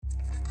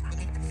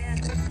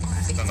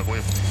Dando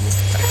apoyo.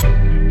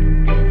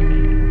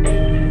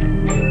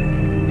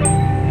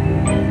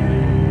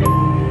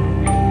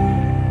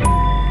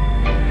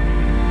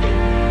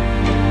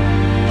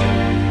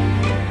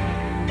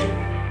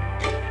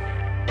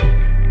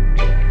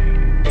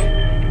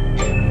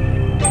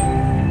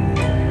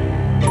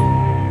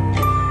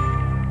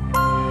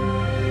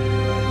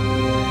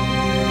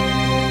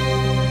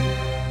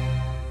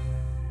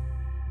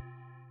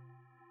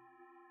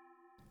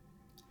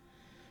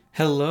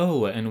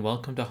 Hello, and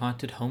welcome to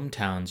Haunted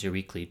Hometowns, your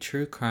weekly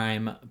true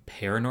crime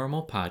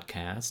paranormal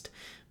podcast.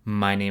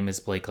 My name is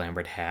Blake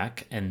Lambert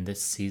Hack, and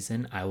this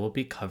season I will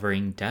be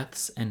covering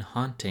deaths and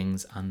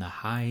hauntings on the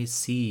high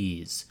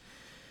seas.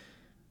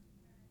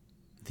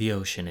 The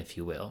ocean, if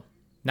you will.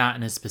 Not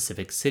in a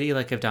specific city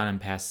like I've done in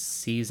past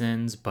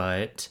seasons,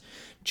 but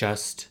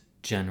just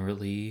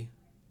generally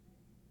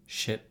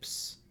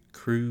ships,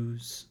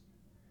 crews,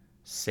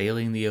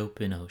 sailing the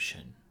open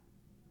ocean.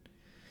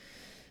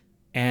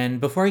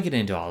 And before I get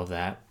into all of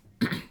that,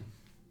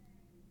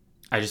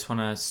 I just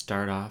want to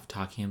start off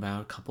talking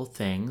about a couple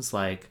things.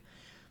 Like,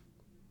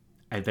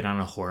 I've been on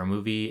a horror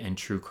movie and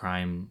true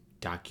crime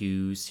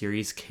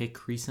docu-series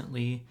kick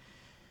recently.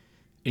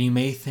 And you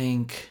may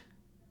think,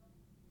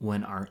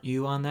 when aren't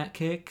you on that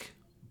kick?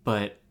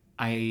 But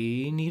I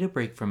need a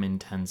break from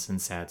intense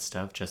and sad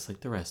stuff, just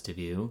like the rest of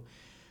you.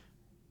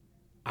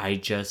 I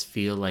just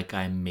feel like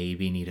I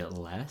maybe need it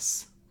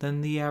less than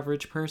the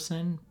average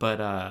person.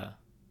 But,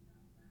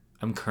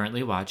 I'm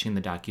currently watching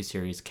the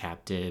docuseries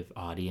Captive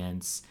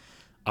Audience,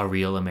 A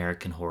Real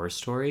American Horror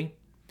Story,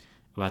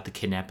 about the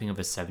kidnapping of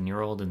a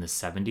 7-year-old in the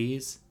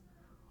 70s,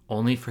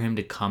 only for him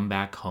to come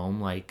back home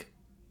like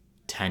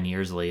 10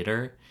 years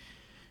later.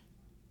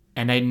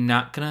 And I'm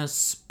not going to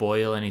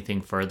spoil anything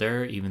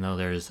further, even though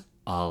there's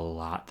a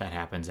lot that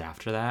happens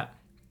after that,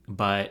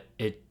 but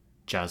it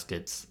just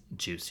gets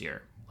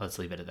juicier. Let's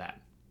leave it at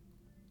that.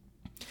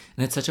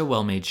 And it's such a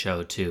well-made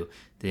show, too.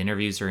 The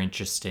interviews are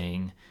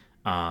interesting.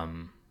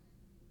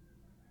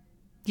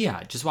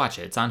 Yeah, just watch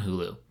it. It's on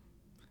Hulu.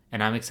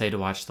 And I'm excited to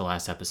watch the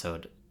last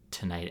episode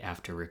tonight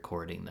after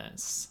recording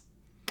this.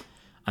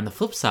 On the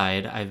flip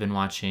side, I've been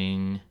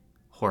watching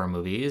horror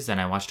movies,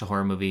 and I watched a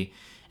horror movie,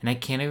 and I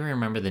can't even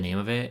remember the name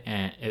of it,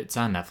 and it's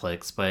on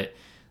Netflix, but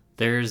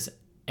there's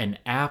an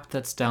app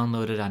that's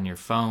downloaded on your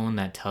phone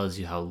that tells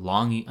you how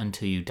long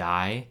until you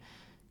die.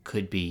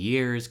 Could be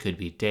years, could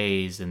be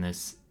days, and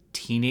this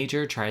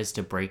teenager tries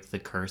to break the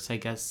curse, I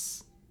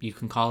guess you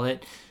can call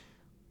it.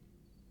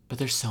 But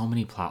there's so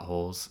many plot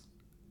holes.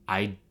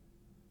 I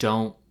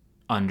don't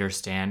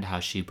understand how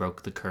she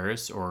broke the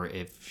curse or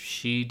if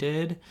she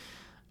did.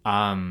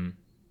 And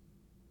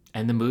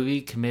the movie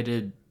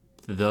committed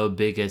the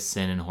biggest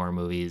sin in horror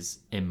movies,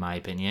 in my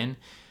opinion.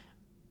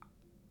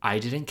 I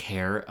didn't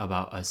care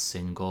about a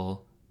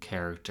single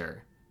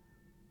character.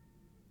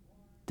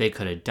 They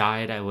could have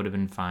died, I would have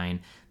been fine.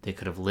 They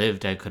could have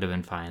lived, I could have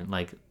been fine.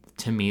 Like,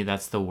 to me,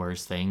 that's the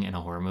worst thing in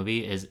a horror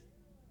movie is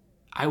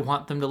I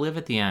want them to live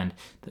at the end.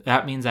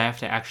 That means I have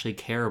to actually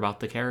care about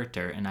the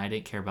character, and I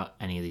didn't care about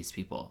any of these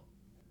people.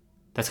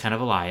 That's kind of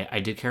a lie. I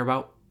did care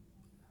about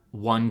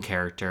one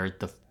character,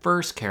 the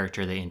first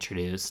character they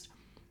introduced.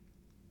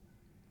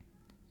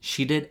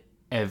 She did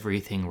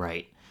everything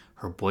right.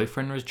 Her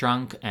boyfriend was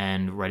drunk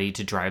and ready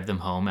to drive them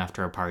home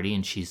after a party,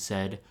 and she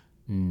said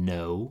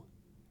no.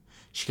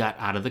 She got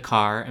out of the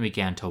car and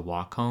began to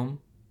walk home.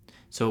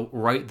 So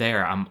right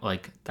there, I'm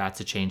like, that's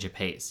a change of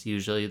pace.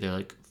 Usually they're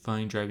like,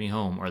 fine, drive me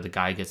home, or the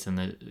guy gets in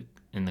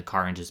the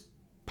car and just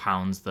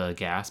pounds the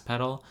gas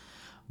pedal.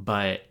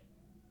 But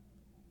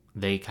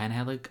they kind of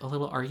had like a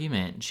little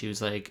argument. She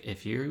was like,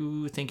 if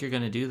you think you're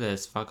gonna do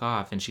this, fuck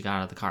off. And she got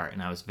out of the car,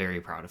 and I was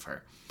very proud of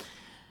her,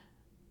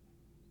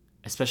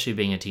 especially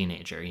being a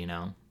teenager, you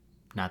know,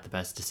 not the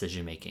best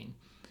decision making.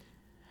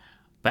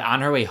 But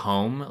on her way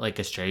home, like,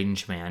 a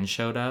strange man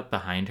showed up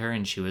behind her,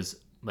 and she was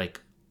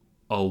like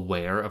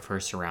aware of her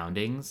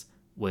surroundings,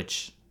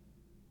 which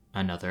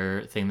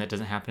another thing that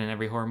doesn't happen in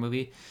every horror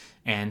movie.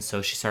 And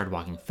so she started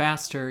walking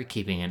faster,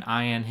 keeping an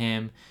eye on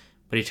him,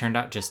 but he turned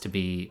out just to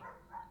be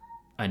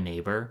a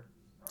neighbor,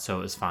 so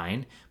it was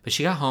fine. But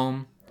she got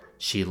home,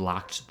 she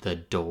locked the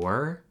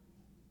door,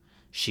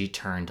 she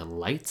turned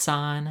lights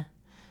on,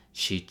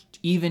 she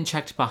even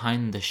checked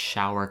behind the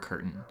shower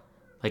curtain.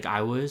 Like,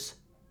 I was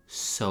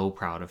so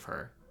proud of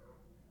her.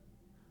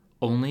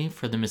 Only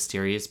for the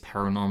mysterious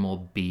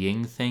paranormal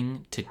being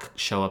thing to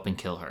show up and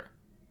kill her.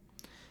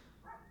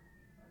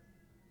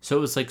 So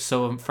it was like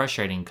so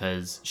frustrating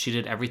because she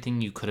did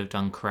everything you could have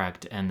done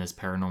correct, and this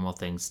paranormal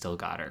thing still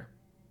got her.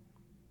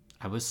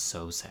 I was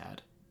so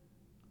sad.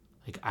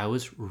 Like, I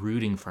was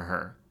rooting for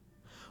her.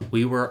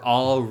 We were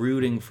all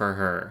rooting for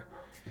her.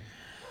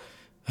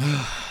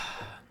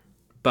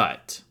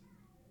 But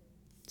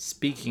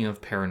speaking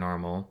of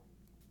paranormal,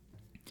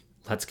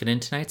 let's get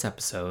into tonight's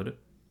episode.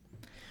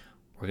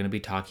 We're going to be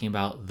talking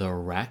about the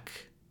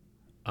wreck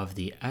of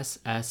the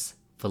SS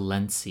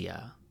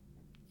Valencia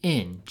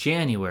in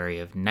January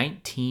of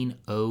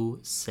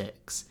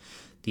 1906.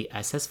 The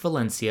SS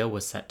Valencia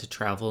was set to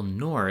travel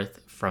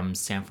north from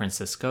San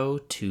Francisco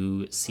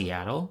to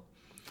Seattle.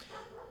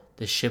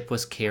 The ship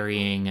was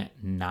carrying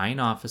 9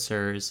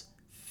 officers,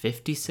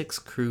 56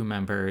 crew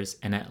members,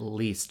 and at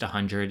least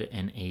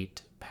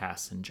 108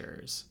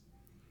 passengers.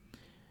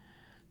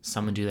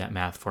 Someone do that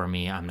math for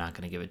me. I'm not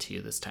going to give it to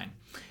you this time.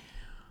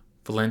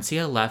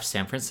 Valencia left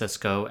San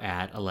Francisco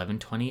at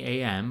 11:20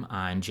 a.m.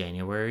 on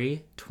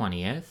January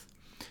 20th,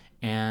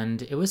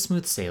 and it was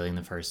smooth sailing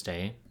the first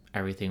day.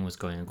 Everything was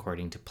going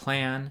according to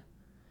plan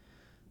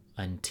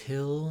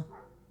until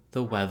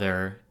the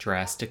weather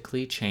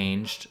drastically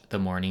changed the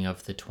morning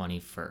of the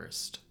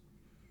 21st.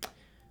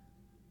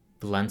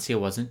 Valencia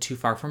wasn't too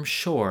far from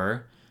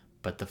shore,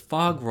 but the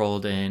fog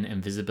rolled in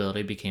and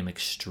visibility became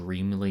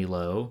extremely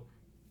low.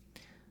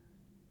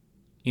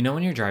 You know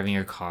when you're driving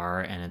your car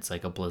and it's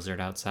like a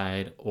blizzard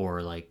outside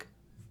or like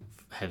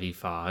heavy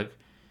fog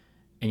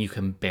and you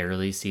can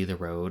barely see the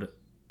road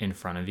in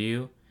front of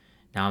you?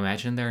 Now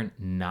imagine there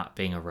not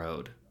being a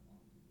road.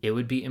 It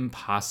would be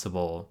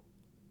impossible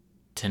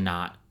to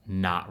not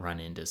run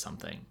into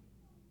something.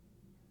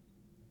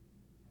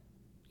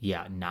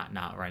 Yeah,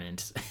 not run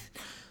into.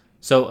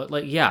 So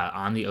like, yeah,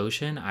 on the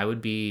ocean,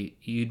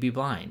 you'd be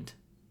blind.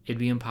 It'd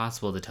be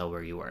impossible to tell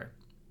where you were.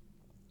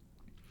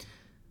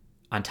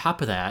 On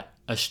top of that,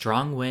 a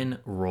strong wind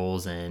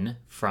rolls in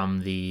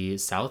from the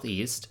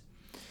southeast.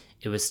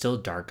 It was still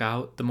dark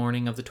out the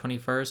morning of the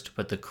 21st,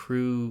 but the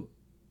crew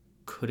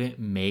couldn't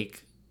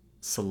make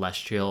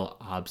celestial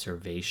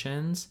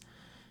observations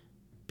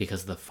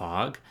because of the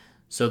fog.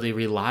 So they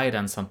relied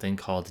on something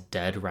called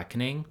dead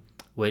reckoning,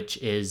 which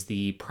is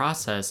the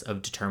process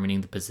of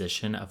determining the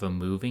position of a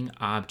moving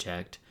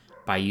object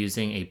by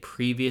using a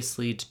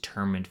previously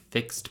determined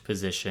fixed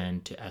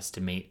position to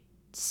estimate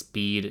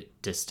speed,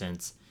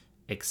 distance,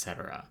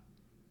 etc.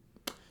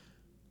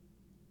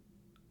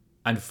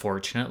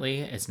 Unfortunately,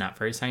 it's not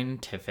very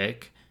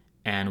scientific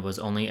and was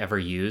only ever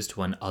used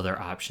when other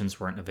options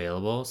weren't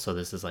available. So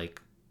this is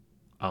like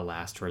a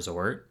last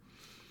resort.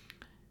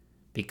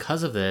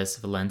 Because of this,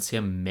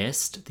 Valencia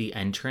missed the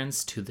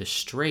entrance to the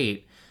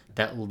strait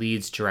that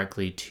leads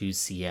directly to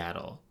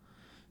Seattle.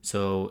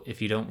 So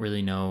if you don't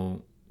really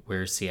know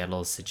where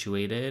Seattle is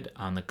situated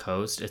on the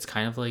coast, it's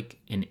kind of like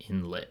an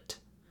inlet.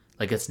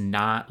 Like it's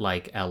not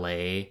like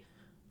LA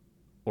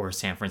or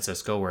San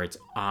Francisco where it's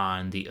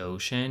on the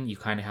ocean. You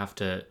kind of have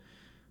to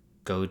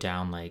go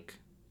down like,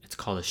 it's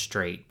called a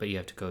strait, but you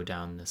have to go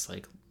down this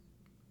like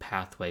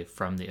pathway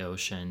from the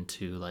ocean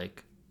to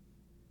like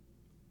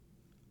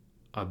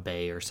a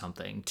bay or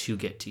something to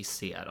get to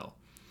Seattle.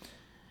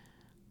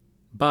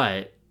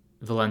 But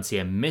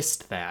Valencia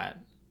missed that,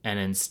 and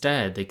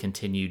instead they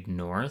continued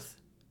north,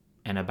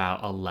 and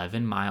about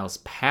 11 miles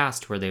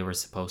past where they were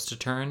supposed to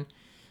turn,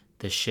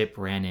 the ship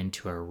ran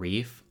into a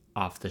reef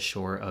off the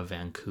shore of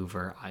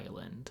Vancouver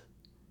Island.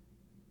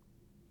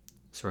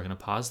 So we're going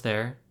to pause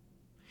there.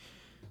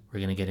 We're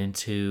going to get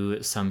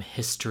into some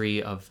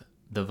history of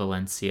the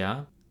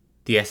Valencia.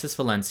 The SS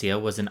Valencia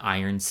was an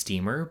iron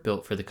steamer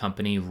built for the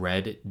company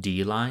Red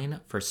D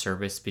Line for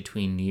service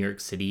between New York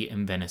City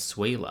and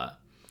Venezuela.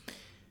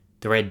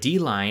 The Red D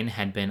Line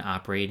had been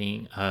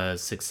operating a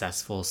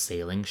successful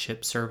sailing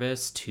ship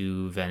service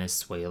to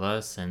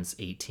Venezuela since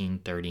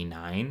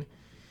 1839.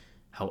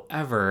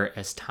 However,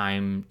 as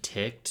time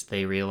ticked,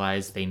 they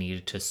realized they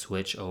needed to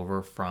switch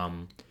over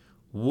from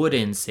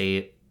wooden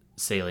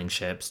sailing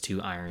ships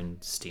to iron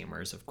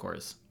steamers, of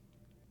course.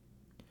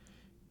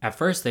 At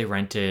first, they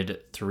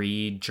rented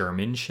 3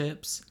 German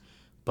ships,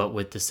 but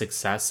with the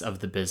success of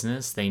the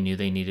business, they knew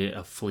they needed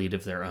a fleet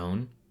of their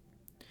own.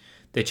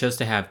 They chose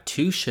to have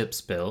 2 ships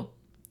built.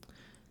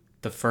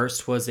 The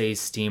first was a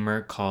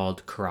steamer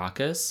called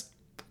Caracas,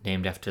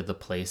 named after the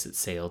place it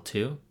sailed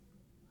to.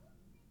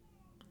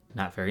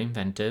 Not very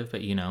inventive,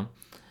 but you know.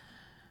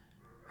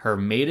 Her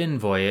maiden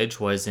voyage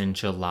was in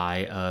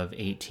July of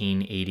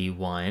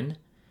 1881,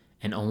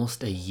 and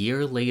almost a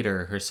year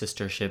later, her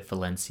sister ship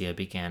Valencia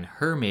began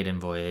her maiden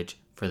voyage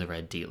for the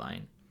Red D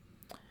Line.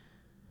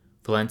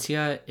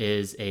 Valencia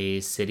is a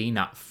city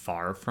not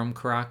far from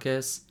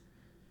Caracas,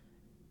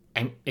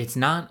 and it's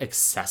not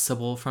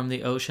accessible from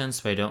the ocean,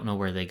 so I don't know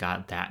where they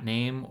got that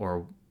name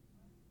or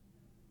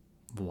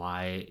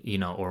why,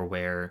 or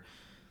where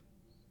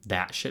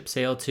that ship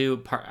sailed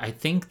to. I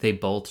think they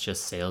both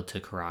just sailed to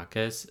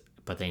Caracas,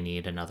 but they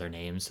need another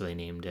name, so they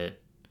named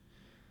it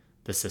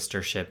the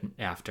sister ship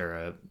after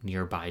a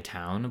nearby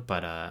town.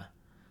 But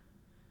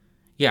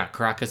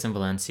Caracas and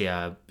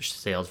Valencia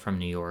sailed from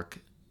New York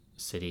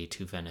City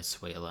to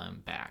Venezuela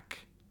and back.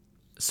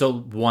 So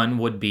one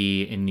would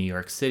be in New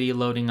York City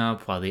loading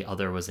up, while the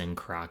other was in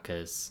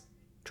Caracas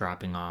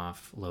dropping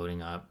off,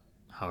 loading up,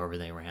 however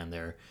they ran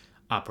their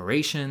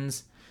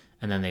operations,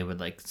 and then they would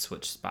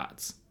switch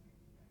spots.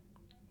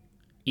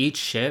 Each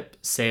ship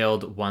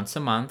sailed once a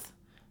month,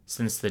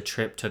 since the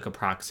trip took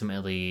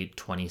approximately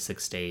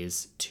 26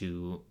 days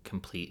to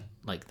complete,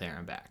 there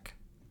and back.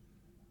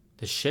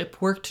 The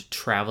ship worked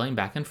traveling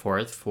back and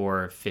forth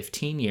for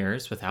 15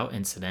 years without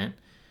incident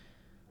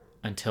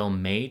until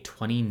May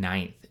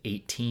 29th,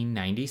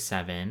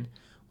 1897,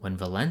 when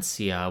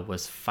Valencia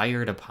was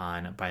fired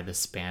upon by the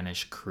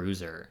Spanish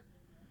cruiser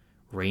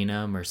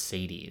Reina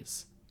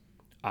Mercedes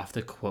off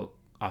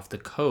the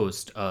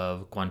coast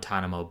of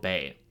Guantanamo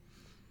Bay.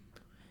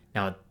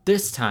 Now, at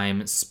this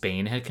time,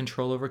 Spain had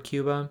control over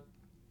Cuba.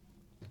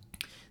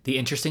 The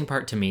interesting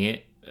part to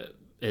me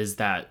is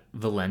that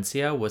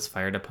Valencia was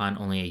fired upon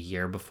only a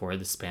year before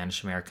the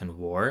Spanish-American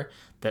War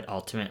that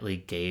ultimately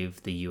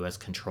gave the U.S.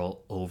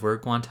 control over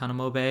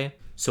Guantanamo Bay.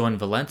 So when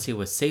Valencia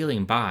was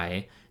sailing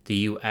by, the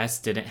U.S.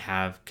 didn't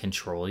have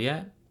control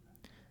yet.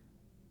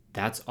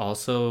 That's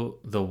also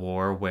the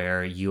war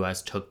where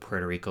U.S. took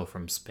Puerto Rico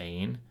from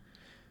Spain.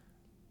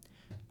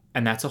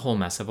 And that's a whole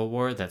mess of a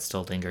war that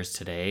still lingers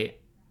today.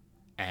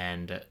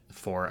 And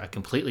for a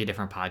completely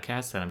different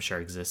podcast that I'm sure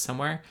exists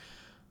somewhere.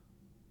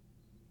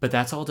 But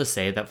that's all to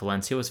say that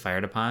Valencia was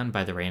fired upon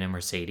by the Reina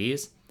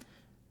Mercedes.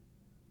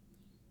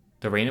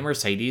 The Reina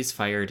Mercedes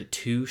fired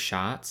 2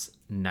 shots,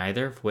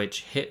 neither of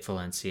which hit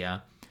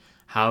Valencia.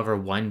 However,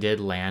 one did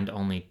land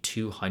only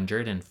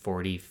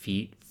 240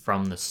 feet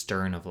from the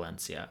stern of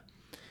Valencia.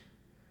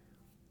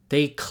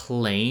 Spain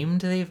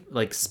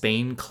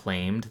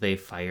claimed they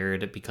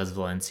fired because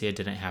Valencia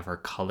didn't have her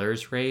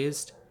colors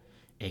raised,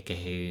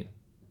 aka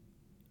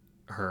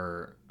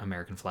her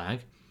American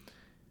flag.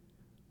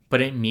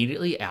 But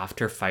immediately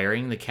after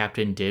firing, the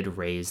captain did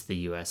raise the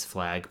U.S.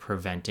 flag,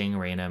 preventing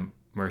Reina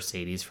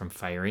Mercedes from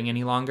firing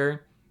any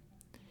longer.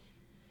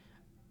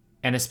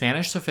 And a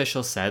Spanish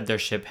official said their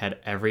ship had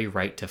every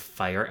right to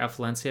fire at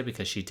Valencia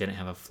because she didn't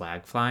have a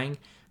flag flying.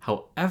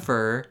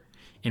 However,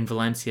 in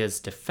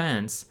Valencia's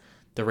defense,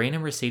 the Reina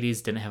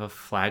Mercedes didn't have a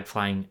flag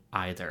flying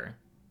either.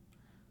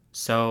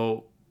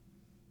 So,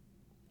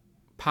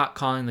 pot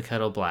calling the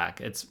kettle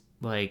black. It's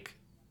like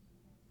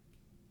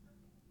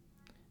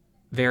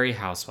very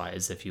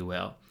Housewives, if you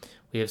will.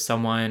 We have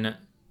someone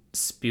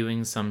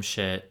spewing some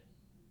shit,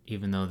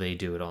 even though they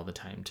do it all the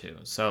time too.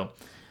 So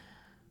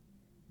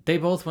they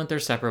both went their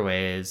separate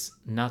ways.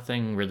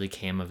 Nothing really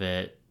came of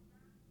it.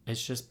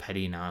 It's just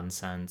petty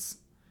nonsense.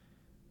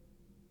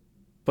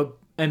 But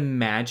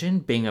imagine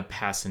being a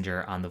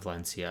passenger on the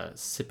Valencia,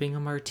 sipping a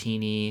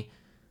martini,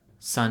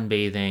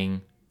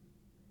 sunbathing,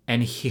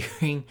 and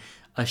hearing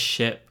a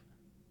ship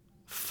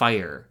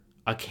fire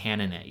a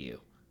cannon at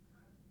you.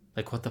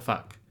 Like, what the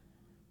fuck?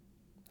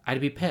 I'd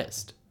be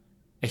pissed.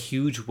 A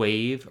huge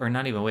wave, or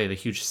not even a wave, a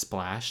huge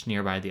splash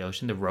nearby the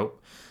ocean.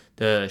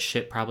 The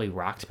ship probably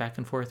rocked back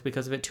and forth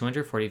because of it.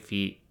 240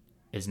 feet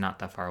is not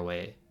that far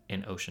away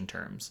in ocean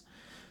terms.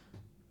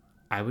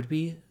 I would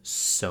be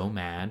so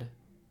mad.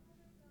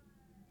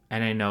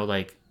 And I know,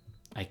 like,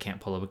 I can't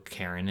pull up a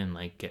Karen and,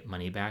 like, get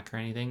money back or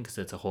anything because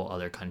it's a whole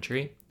other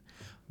country.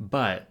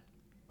 But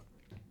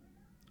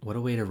what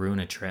a way to ruin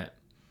a trip.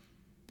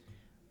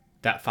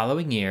 That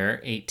following year,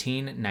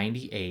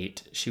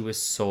 1898, Valencia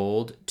was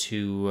sold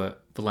to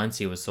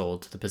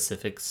the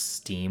Pacific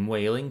Steam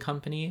Whaling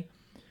Company,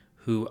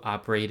 who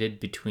operated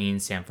between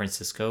San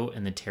Francisco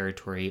and the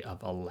territory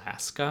of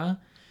Alaska,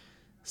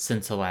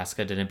 since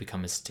Alaska didn't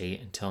become a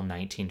state until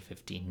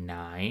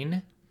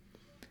 1959.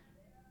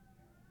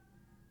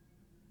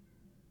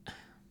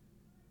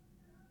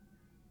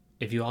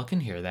 If you all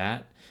can hear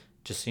that,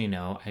 just so you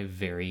know, I have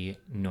very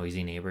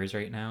noisy neighbors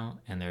right now,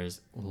 and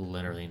there's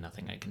literally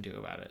nothing I can do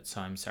about it.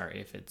 So I'm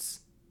sorry if it's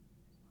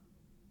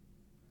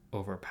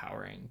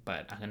overpowering,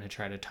 but I'm going to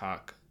try to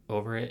talk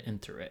over it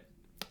and through it.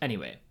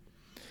 Anyway,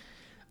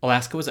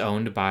 Alaska was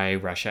owned by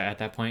Russia at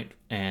that point,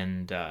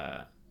 and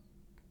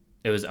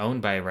it was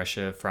owned by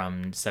Russia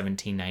from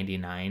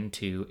 1799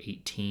 to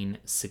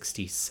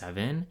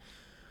 1867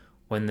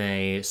 when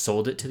they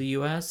sold it to the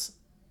U.S.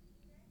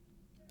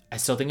 I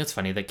still think it's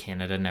funny that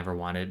Canada never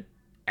wanted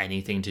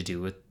anything to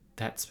do with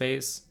that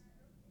space,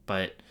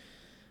 but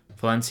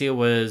Valencia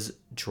was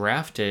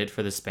drafted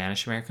for the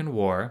Spanish-American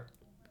War,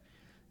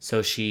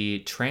 so she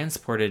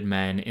transported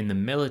men in the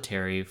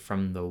military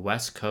from the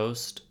West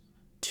Coast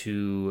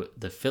to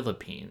the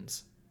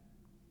Philippines.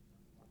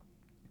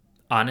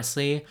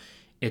 Honestly,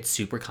 it's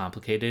super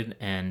complicated,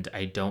 and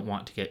I don't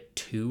want to get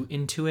too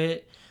into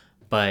it,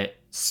 but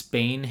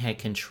Spain had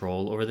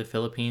control over the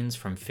Philippines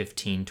from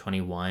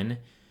 1521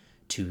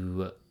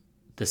 to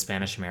the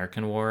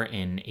Spanish-American War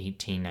in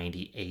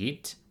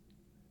 1898.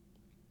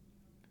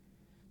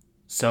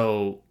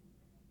 So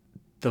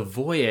the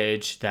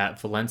voyage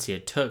that Valencia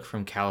took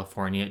from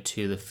California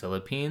to the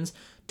Philippines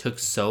took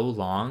so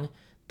long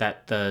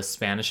that the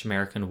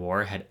Spanish-American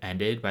War had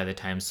ended by the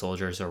time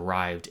soldiers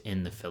arrived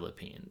in the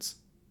Philippines.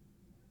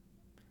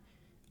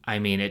 I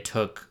mean, it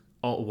took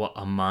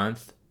a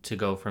month to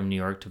go from New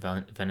York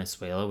to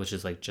Venezuela, which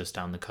is like just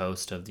down the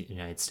coast of the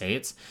United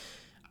States.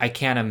 I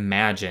can't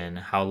imagine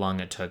how long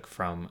it took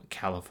from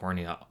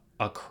California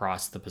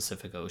across the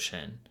Pacific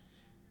Ocean.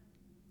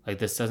 Like,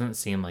 this doesn't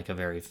seem like a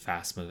very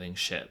fast-moving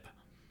ship.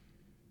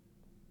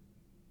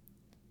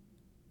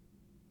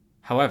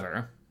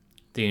 However,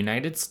 the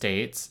United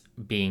States,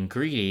 being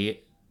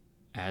greedy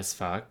as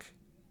fuck,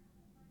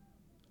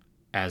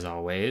 as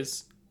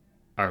always,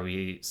 are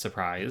we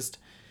surprised,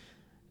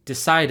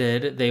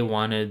 decided they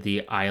wanted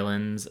the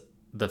islands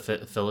the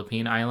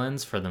Philippine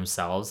Islands for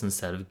themselves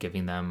instead of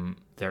giving them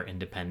their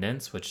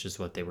independence, which is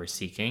what they were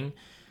seeking.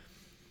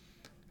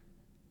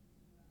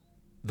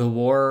 The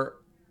war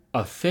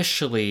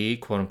officially,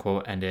 quote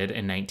unquote, ended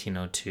in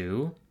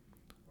 1902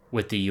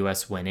 with the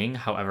U.S. winning.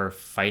 However,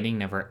 fighting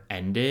never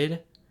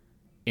ended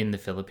in the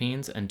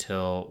Philippines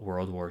until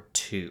World War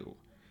II,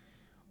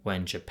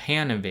 when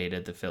Japan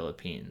invaded the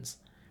Philippines.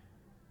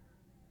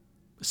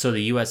 So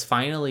the U.S.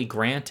 finally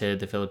granted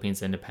the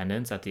Philippines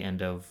independence at the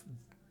end of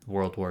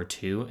World War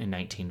II in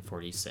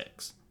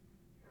 1946.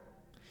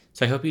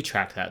 So I hope you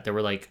tracked that. There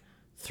were like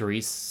 3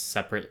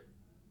 separate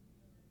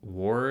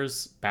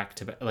wars back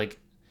to back. Like,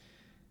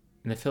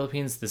 in the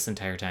Philippines, this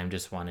entire time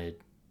just wanted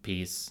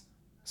peace.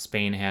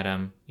 Spain had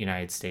them.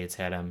 United States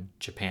had them.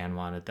 Japan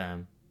wanted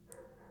them.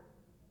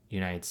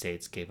 United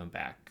States gave them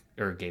back,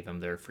 or gave them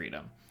their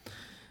freedom.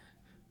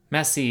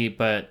 Messy,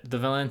 but the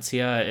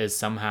Valencia is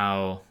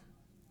somehow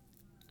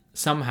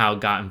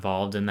got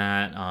involved in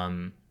that.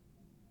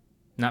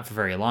 Not for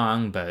very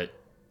long, but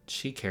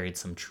she carried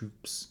some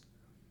troops.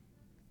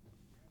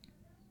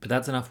 But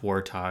that's enough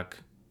war talk.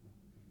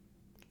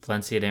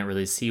 Valencia didn't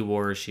really see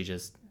wars. She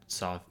just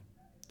saw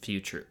few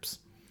troops.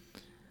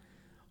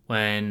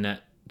 When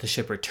the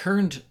ship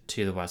returned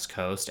to the West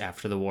Coast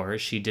after the war,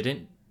 she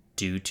didn't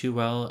do too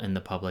well in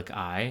the public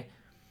eye.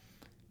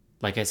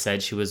 Like I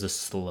said, she was a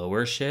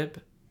slower ship,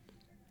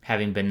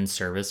 having been in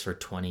service for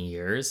 20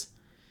 years.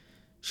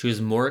 She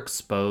was more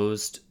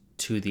exposed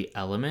to the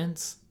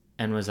elements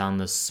and was on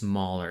the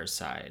smaller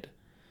side.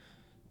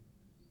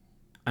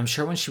 I'm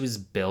sure when she was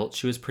built,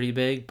 she was pretty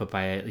big, but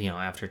by,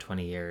 after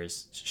 20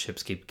 years,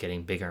 ships keep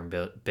getting bigger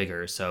and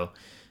bigger. So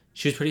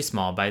she was pretty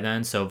small by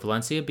then. So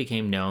Valencia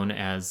became known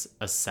as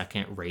a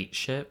second-rate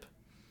ship,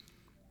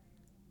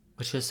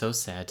 which is so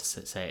sad to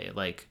say.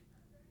 Like,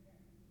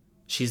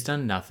 she's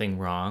done nothing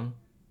wrong.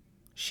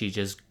 She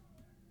just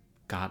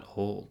got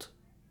old,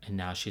 and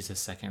now she's a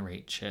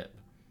second-rate ship.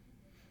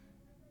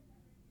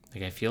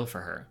 Like, I feel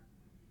for her.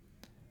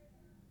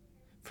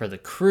 For the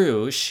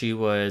crew, she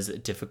was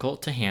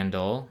difficult to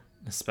handle,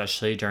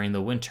 especially during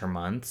the winter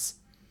months,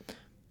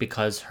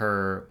 because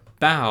her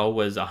bow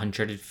was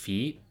 100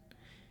 feet.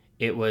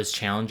 It was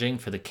challenging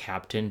for the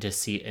captain to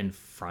see in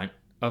front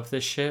of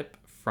the ship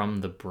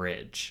from the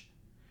bridge.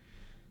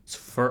 So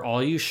for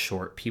all you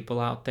short people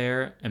out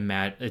there,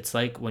 it's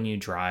like when you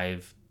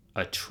drive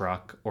a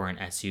truck or an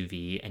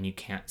SUV and you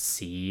can't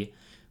see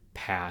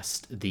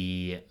past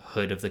the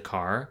hood of the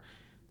car,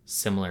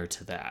 similar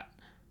to that.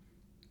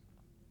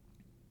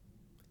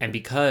 And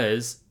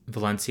because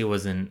Valencia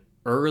was an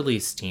early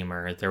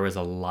steamer, there was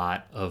a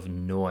lot of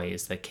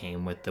noise that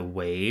came with the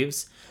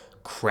waves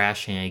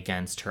crashing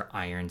against her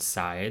iron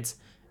sides,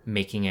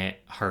 making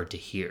it hard to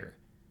hear.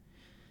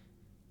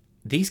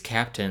 These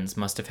captains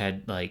must have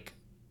had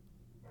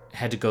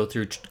to go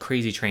through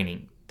crazy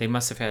training. They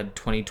must have had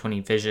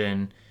 20/20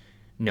 vision,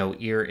 no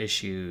ear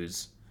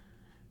issues,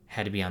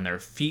 had to be on their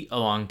feet a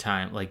long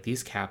time. Like,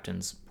 these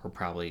captains were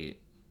probably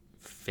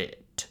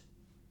fit.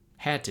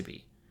 Had to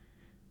be.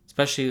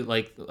 Especially,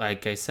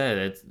 like I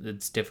said,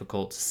 it's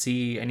difficult to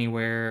see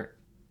anywhere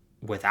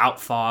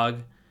without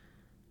fog.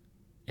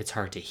 It's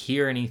hard to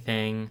hear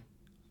anything,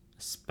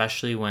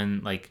 especially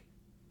when,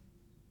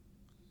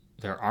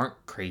 there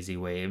aren't crazy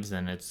waves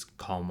and it's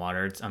calm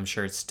water. I'm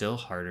sure it's still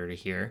harder to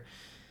hear.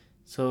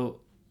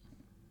 So,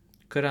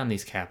 good on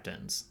these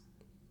captains.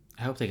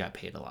 I hope they got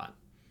paid a lot.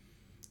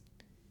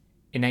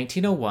 In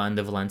 1901,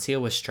 the Valencia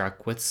was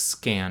struck with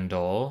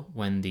scandal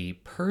when the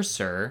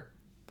purser,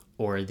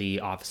 or the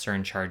officer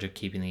in charge of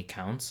keeping the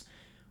accounts,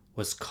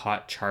 was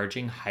caught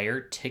charging higher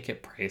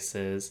ticket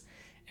prices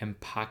and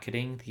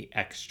pocketing the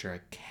extra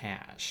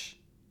cash.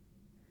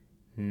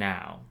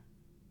 Now,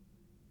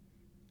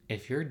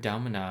 if you're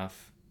dumb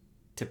enough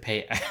to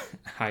pay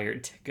higher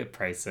ticket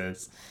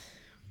prices,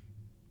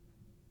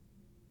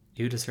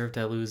 you deserve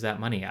to lose that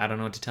money. I don't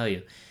know what to tell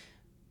you.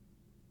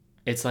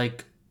 It's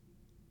like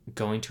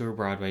going to a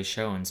Broadway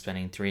show and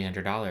spending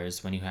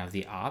 $300 when you have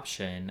the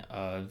option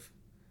of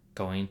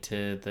going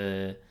to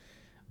the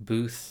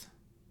booth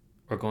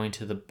or going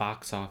to the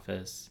box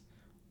office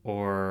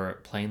or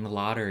playing the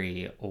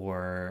lottery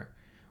or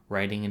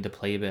writing into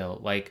Playbill.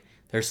 Like,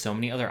 there's so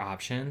many other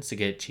options to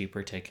get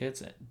cheaper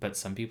tickets, but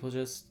some people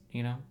just,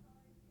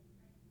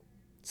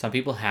 some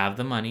people have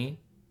the money.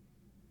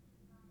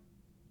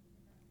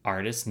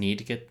 Artists need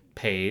to get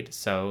paid,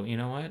 so you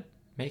know what?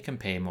 Make them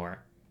pay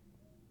more.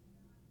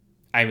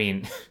 I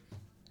mean,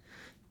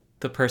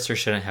 the purser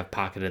shouldn't have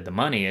pocketed the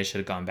money. It should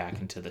have gone back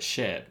into the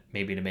ship,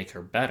 maybe to make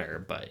her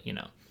better, but,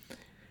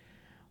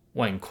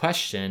 When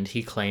questioned,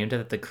 he claimed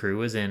that the crew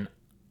was in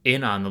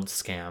on the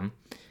scam,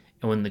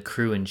 and when the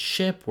crew and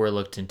ship were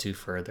looked into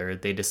further,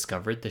 they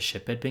discovered the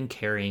ship had been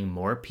carrying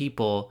more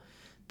people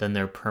than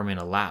their permit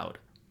allowed.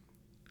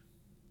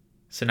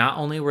 So not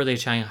only were they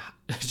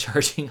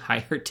charging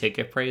higher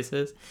ticket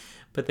prices,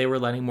 but they were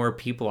letting more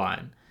people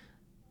on.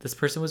 This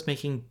person was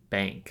making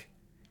bank.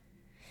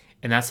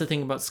 And that's the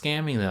thing about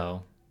scamming,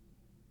 though.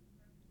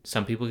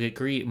 Some people get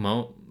greedy.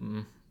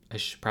 I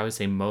should probably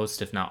say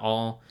most, if not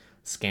all,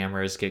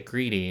 scammers get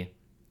greedy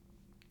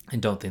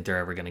and don't think they're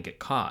ever going to get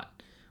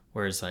caught.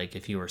 Whereas, like,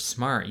 if you were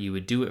smart, you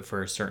would do it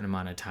for a certain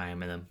amount of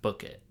time and then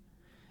book it.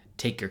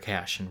 Take your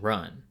cash and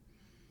run.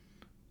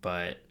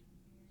 But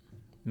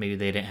maybe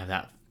they didn't have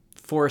that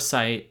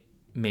foresight.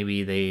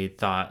 Maybe they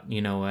thought,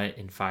 you know what,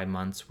 in 5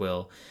 months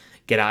we'll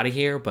get out of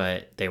here,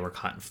 but they were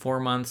caught in 4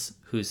 months.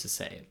 Who's to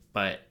say?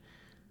 But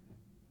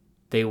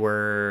the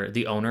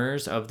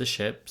owners of the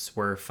ships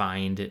were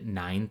fined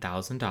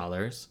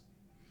 $9,000.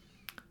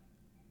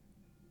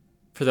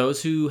 For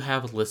those who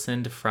have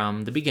listened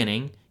from the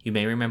beginning, you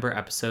may remember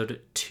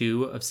episode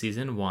 2 of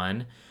season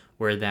 1,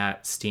 where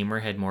that steamer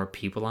had more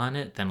people on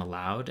it than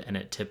allowed and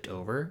it tipped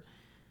over.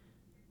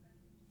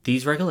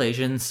 These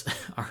regulations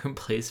are in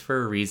place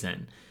for a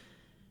reason.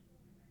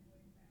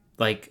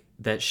 Like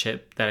that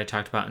ship that I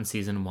talked about in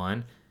season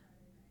 1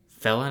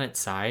 fell on its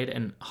side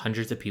and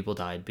hundreds of people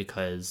died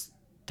because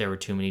there were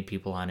too many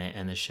people on it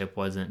and the ship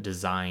wasn't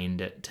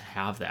designed to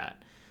have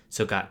that.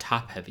 So it got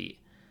top heavy.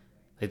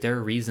 Like there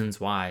are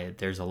reasons why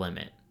there's a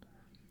limit.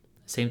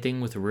 Same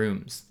thing with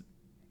rooms.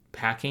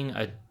 Packing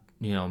a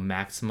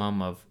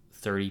maximum of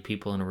 30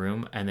 people in a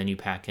room and then you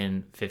pack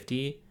in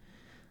 50,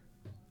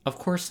 of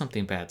course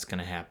something bad's going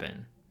to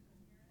happen.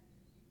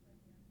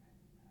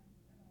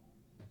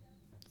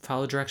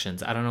 Follow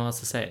directions. I don't know what else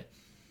to say.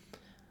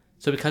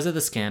 So because of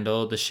the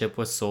scandal, the ship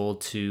was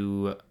sold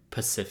to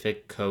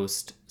Pacific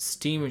Coast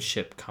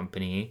Steamship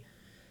Company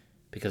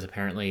because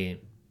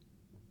apparently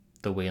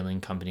the whaling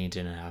company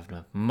didn't have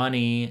enough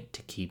money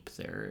to keep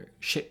their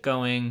ship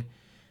going.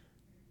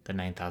 The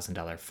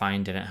 $9,000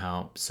 fine didn't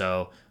help.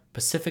 So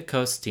Pacific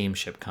Coast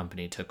Steamship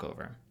Company took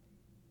over.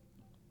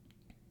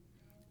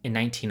 In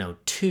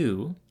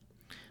 1902,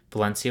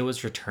 Valencia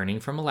was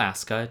returning from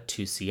Alaska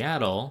to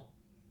Seattle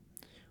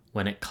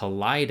when it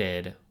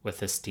collided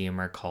with a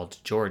steamer called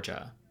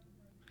Georgia.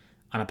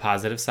 On a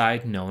positive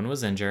side, no one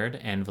was injured,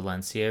 and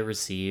Valencia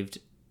received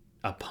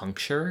a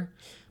puncture,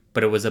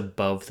 but it was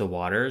above the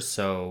water,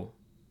 so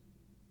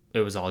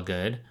it was all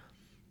good.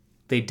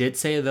 They did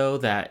say, though,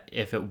 that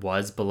if it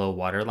was below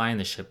waterline,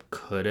 the ship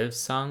could have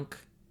sunk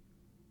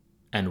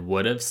and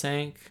would have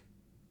sank,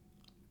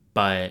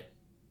 but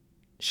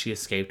she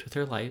escaped with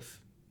her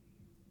life.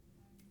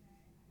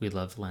 We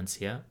love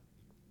Valencia.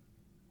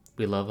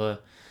 We love a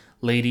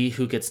lady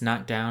who gets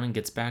knocked down and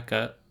gets back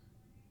up.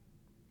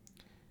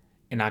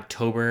 In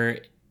October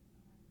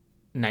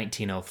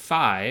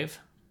 1905,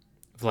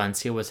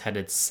 Valencia was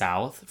headed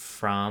south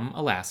from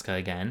Alaska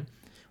again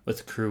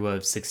with a crew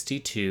of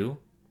 62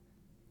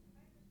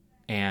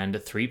 and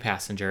 3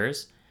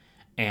 passengers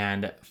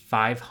and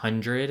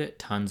 500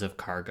 tons of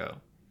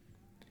cargo.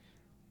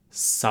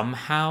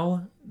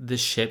 Somehow the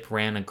ship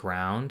ran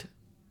aground.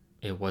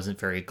 It wasn't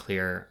very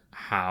clear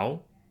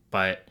how,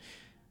 but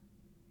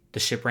the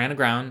ship ran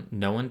aground.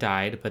 No one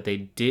died, but they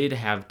did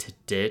have to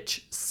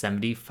ditch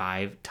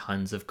 75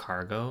 tons of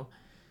cargo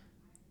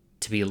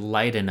to be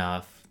light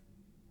enough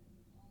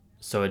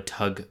so a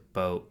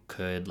tugboat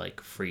could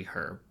free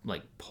her,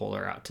 pull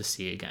her out to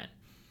sea again.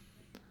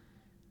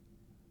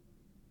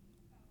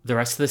 The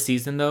rest of the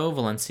season, though,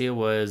 Valencia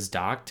was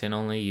docked and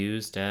only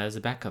used as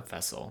a backup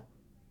vessel.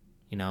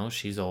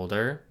 She's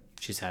older.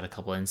 She's had a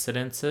couple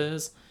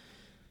incidences.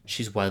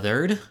 She's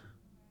weathered.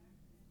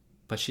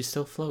 But she's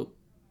still afloat.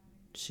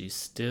 She's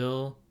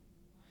still,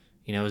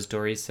 as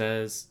Dory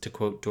says, to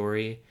quote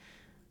Dory,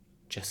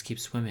 just keep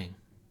swimming.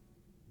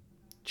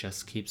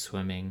 Just keep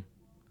swimming.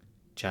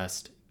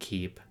 Just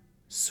keep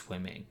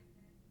swimming.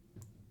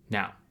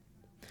 Now,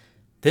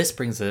 this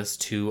brings us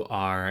to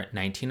our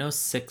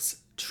 1906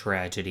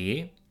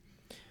 tragedy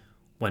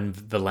when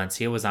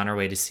Valencia was on her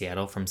way to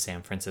Seattle from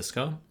San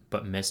Francisco,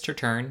 but missed her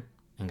turn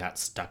and got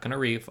stuck on a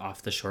reef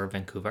off the shore of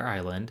Vancouver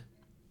Island.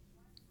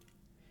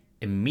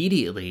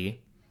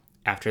 Immediately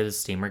after the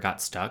steamer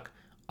got stuck,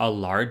 a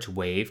large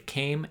wave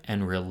came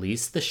and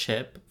released the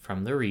ship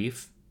from the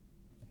reef,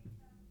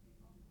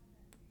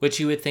 which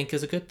you would think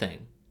is a good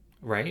thing,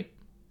 right?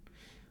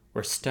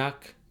 We're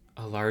stuck.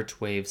 A large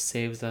wave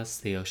saves us.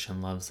 The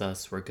ocean loves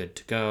us. We're good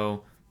to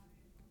go.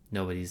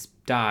 Nobody's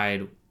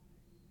died.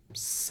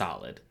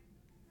 Solid.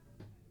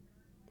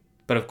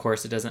 But of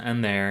course, it doesn't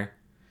end there.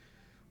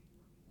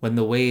 When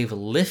the wave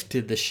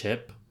lifted the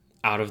ship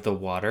out of the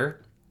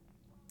water,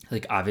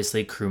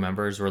 obviously crew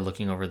members were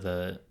looking over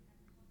the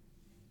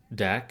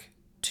deck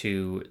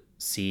to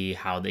see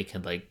how they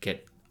could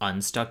get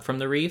unstuck from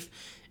the reef.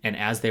 And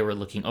as they were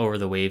looking over,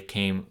 the wave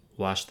came,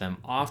 washed them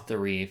off the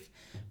reef.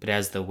 But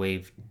as the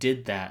wave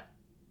did that,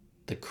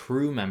 the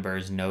crew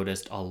members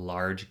noticed a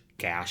large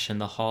gash in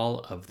the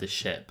hull of the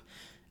ship.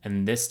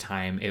 And this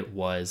time it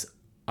was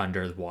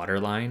under the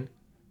waterline.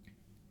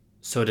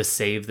 So to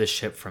save the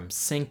ship from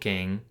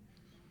sinking,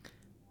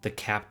 the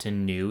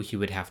captain knew he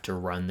would have to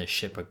run the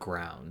ship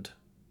aground.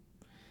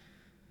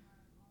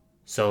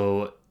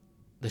 So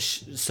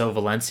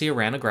Valencia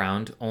ran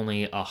aground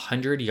only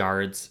 100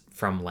 yards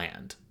from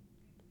land.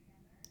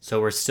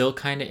 So we're still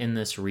kind of in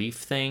this reef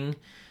thing.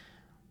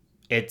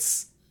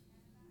 It's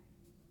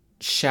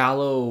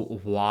shallow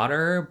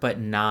water, but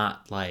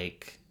not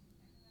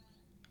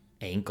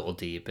ankle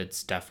deep.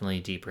 It's definitely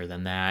deeper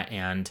than that.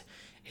 And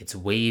It's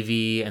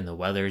wavy and the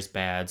weather's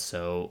bad,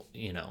 so,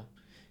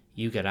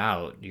 you get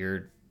out,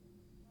 you're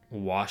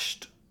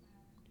washed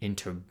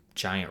into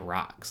giant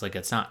rocks. Like,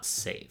 it's not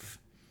safe,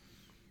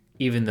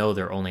 even though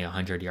they're only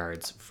 100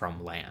 yards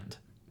from land.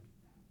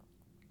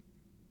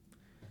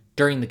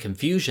 During the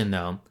confusion,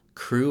 though,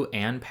 crew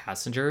and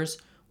passengers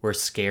were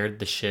scared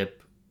the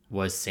ship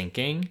was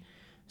sinking,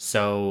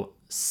 so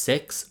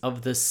 6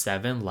 of the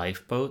 7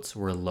 lifeboats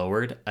were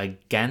lowered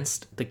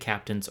against the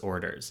captain's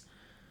orders.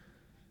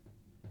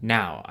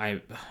 Now,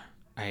 I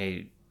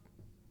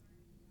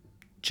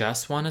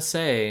just want to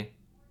say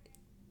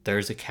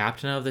there's a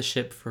captain of the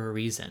ship for a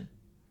reason.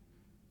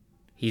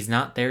 He's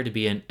not there to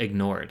be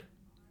ignored.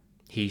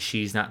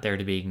 She's not there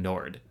to be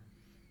ignored.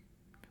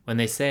 When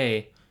they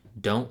say,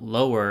 don't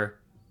lower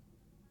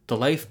the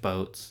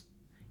lifeboats,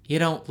 you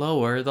don't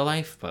lower the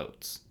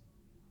lifeboats.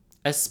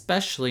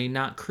 Especially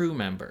not crew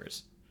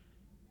members.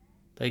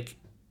 Like,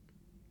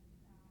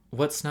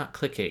 what's not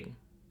clicking?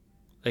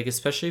 Like,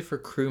 especially for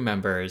crew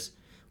members,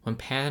 when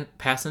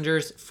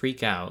passengers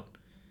freak out,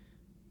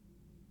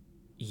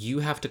 you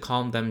have to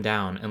calm them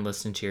down and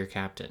listen to your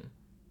captain.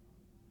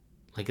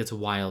 Like, it's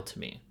wild to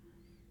me.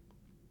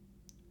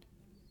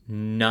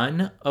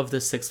 None of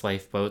the 6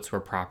 lifeboats were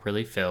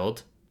properly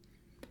filled.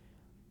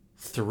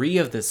 3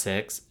 of the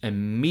 6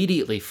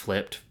 immediately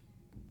flipped.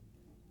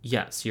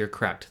 Yes, you're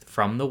correct.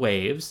 From the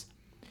waves,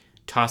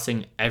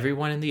 tossing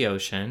everyone in the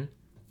ocean.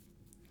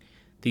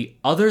 The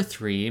other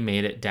 3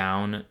 made it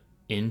down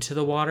into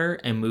the water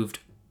and moved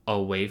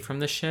away from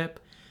the ship,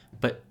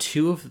 but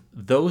 2 of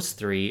those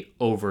 3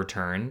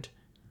 overturned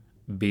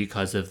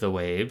because of the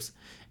waves,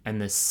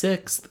 and the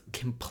 6th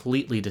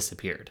completely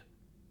disappeared.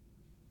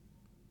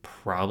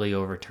 Probably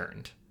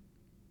overturned.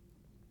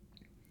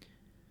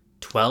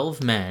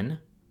 12 men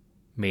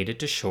made it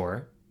to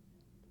shore,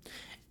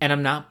 and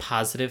I'm not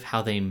positive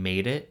how they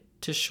made it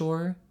to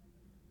shore.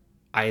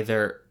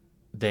 Either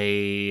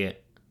they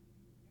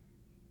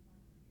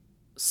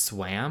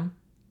swam,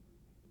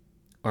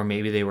 or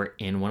maybe they were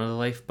in one of the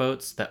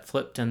lifeboats that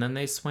flipped and then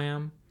they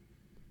swam.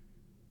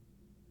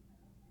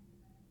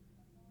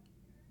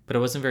 But it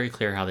wasn't very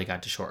clear how they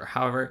got to shore.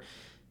 However,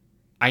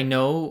 I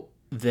know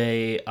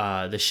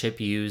the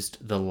ship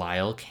used the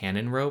Lyle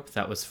cannon rope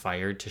that was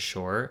fired to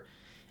shore.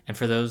 And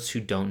for those who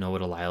don't know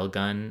what a Lyle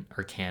gun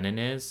or cannon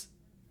is,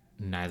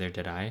 neither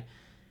did I.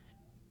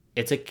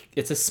 It's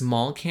a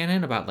small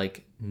cannon about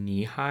like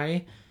knee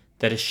high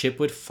that a ship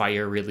would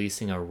fire,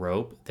 releasing a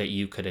rope that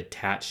you could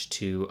attach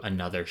to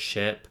another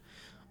ship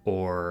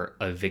or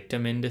a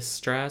victim in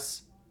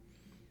distress.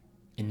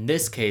 In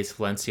this case,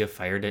 Valencia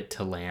fired it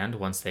to land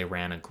once they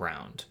ran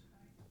aground.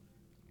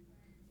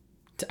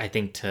 I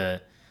think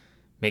to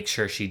make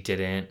sure she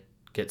didn't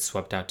get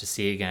swept out to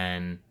sea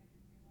again,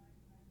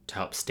 to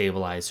help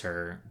stabilize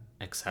her,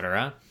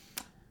 etc.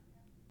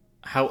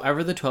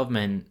 However, the 12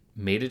 men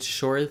made it to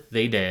shore.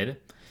 They did,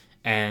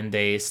 and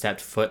they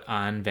stepped foot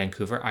on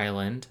Vancouver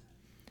Island.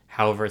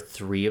 However,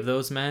 3 of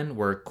those men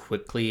were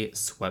quickly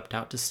swept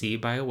out to sea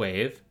by a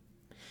wave.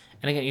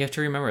 And again, you have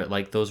to remember,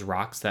 like, those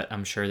rocks that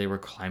I'm sure they were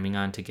climbing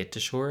on to get to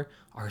shore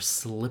are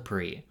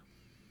slippery.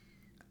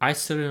 I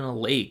stood in a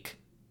lake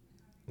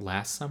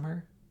last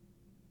summer,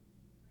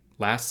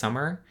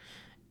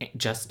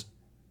 just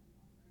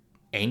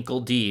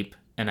ankle deep,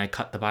 and I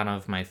cut the bottom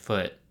of my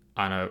foot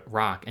on a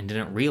rock and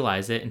didn't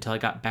realize it until I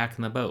got back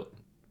in the boat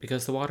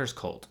because the water's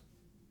cold.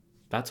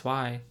 That's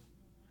why.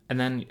 And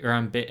then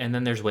and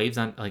then there's waves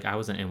on. Like, I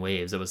wasn't in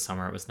waves. It was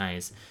summer. It was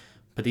nice.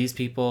 But these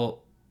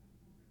people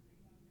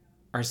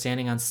are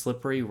standing on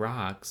slippery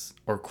rocks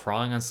or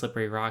crawling on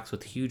slippery rocks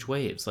with huge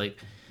waves. Like,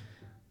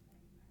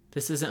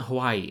 this isn't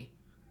Hawaii.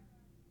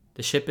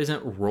 The ship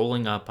isn't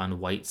rolling up on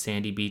white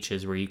sandy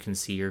beaches where you can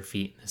see your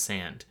feet in the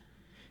sand.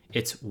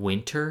 It's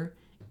winter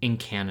in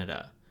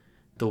Canada.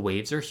 The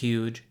waves are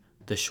huge.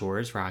 The shore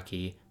is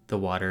rocky. The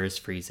water is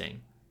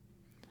freezing.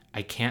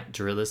 I can't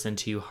drill this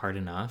into you hard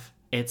enough.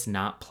 It's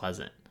not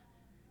pleasant.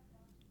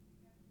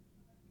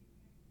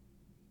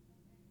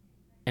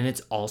 And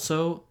it's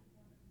also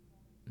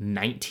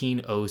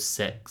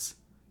 1906.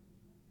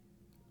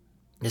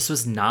 This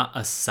was not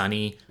a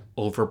sunny,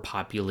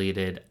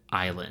 overpopulated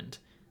island.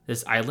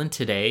 This island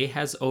today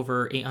has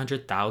over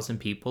 800,000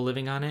 people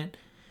living on it.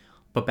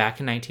 But back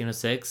in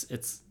 1906,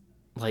 it's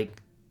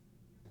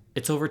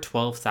over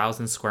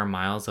 12,000 square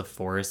miles of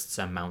forests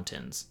and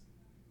mountains.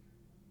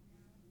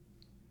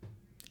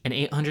 And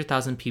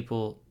 800,000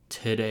 people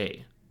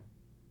today.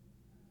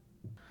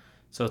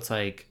 So it's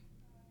like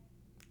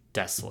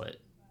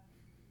desolate.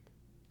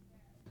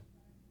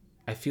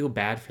 I feel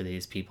bad for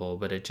these people,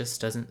 but it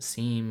just doesn't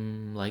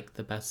seem like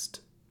the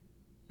best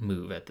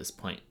move at this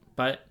point.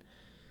 But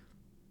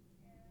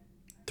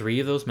 3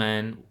 of those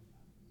men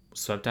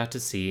swept out to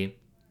sea.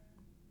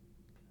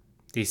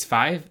 These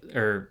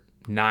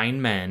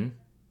 9 men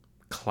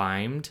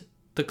climbed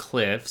the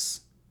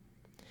cliffs.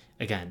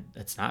 Again,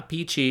 it's not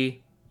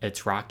beachy,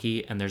 it's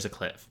rocky, and there's a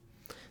cliff.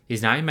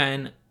 These 9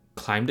 men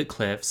climbed the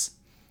cliffs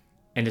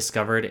and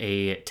discovered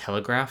a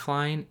telegraph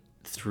line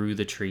through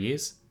the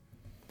trees.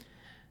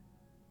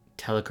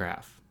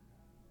 Telegraph.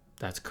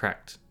 That's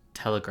correct.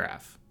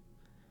 Telegraph.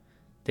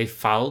 They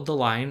followed the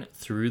line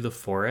through the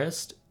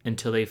forest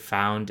until they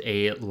found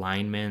a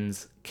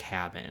lineman's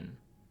cabin.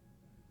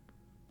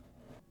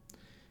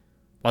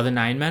 While the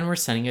 9 men were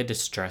sending a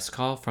distress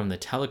call from the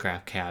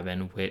telegraph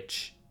cabin,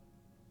 which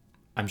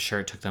I'm sure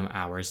it took them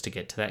hours to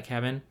get to that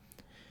cabin,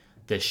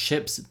 the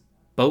ship's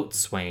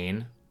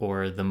boatswain,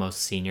 or the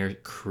most senior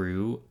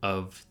crew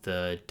of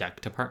the deck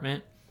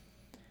department,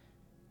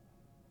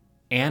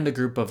 and a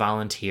group of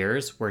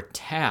volunteers were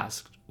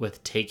tasked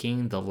with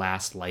taking the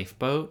last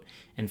lifeboat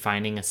and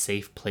finding a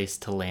safe place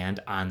to land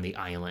on the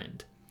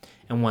island.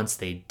 And once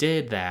they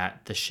did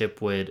that, the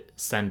ship would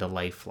send a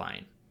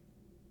lifeline.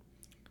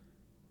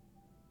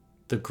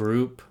 The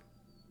group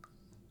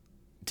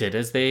did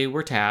as they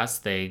were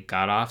tasked. They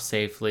got off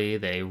safely.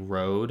 They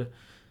rowed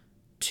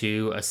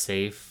to a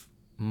safe,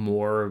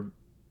 more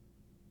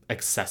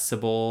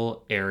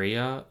accessible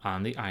area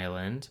on the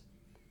island.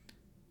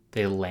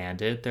 They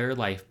landed their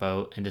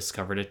lifeboat and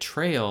discovered a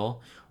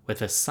trail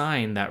with a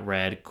sign that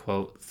read,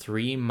 quote,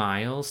 3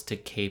 miles to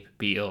Cape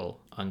Beale,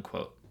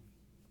 unquote.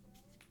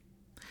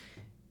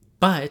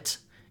 But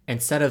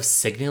instead of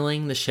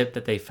signaling the ship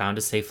that they found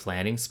a safe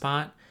landing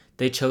spot,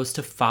 they chose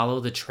to follow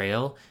the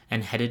trail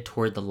and headed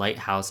toward the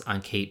lighthouse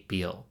on Cape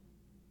Beale.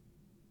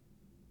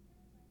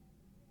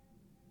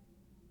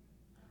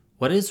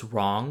 What is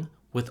wrong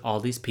with all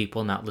these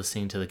people not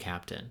listening to the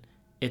captain?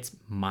 It's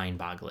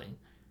mind-boggling.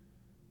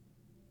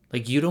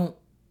 Like, you don't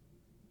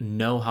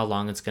know how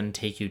long it's going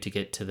to take you to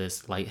get to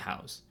this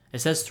lighthouse. It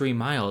says 3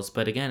 miles,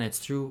 but again, it's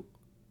through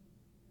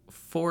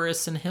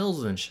forests and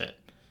hills and shit.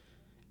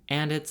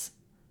 And it's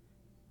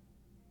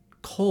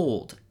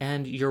cold,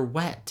 and you're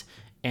wet,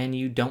 and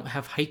you don't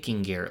have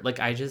hiking gear.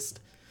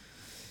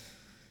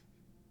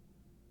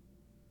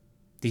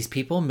 These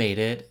people made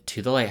it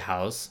to the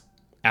lighthouse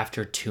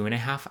after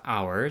 2.5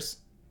 hours.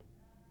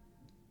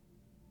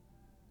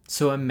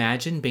 So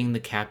imagine being the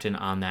captain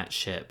on that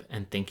ship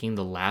and thinking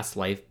the last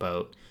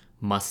lifeboat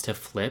must have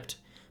flipped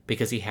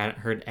because he hadn't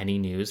heard any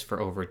news for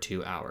over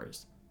 2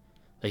 hours.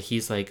 Like,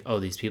 he's like, oh,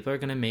 these people are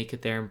going to make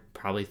it there in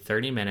probably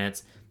 30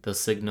 minutes. They'll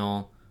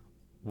signal,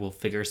 we'll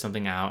figure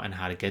something out and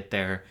how to get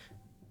there.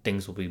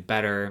 Things will be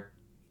better.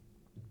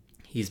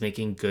 He's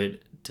making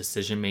good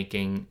decision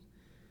making.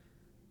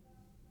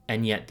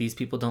 And yet these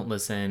people don't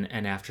listen.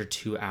 And after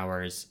 2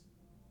 hours,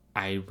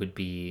 I would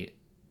be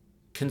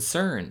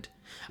concerned.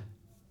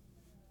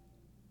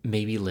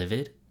 Maybe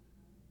livid.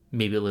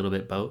 Maybe a little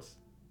bit both.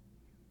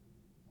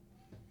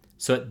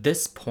 So at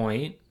this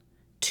point,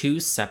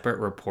 2 separate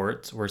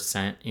reports were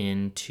sent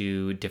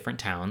into different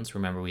towns.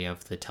 Remember, we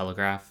have the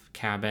telegraph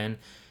cabin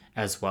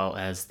as well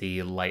as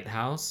the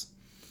lighthouse.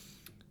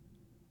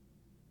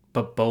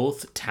 But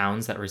both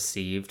towns that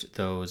received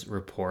those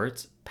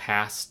reports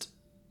passed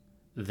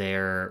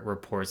their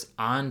reports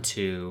on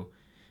to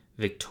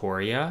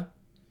Victoria.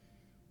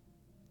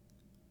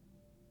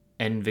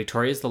 And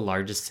Victoria is the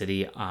largest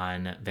city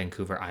on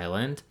Vancouver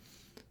Island,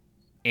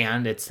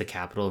 and it's the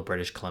capital of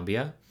British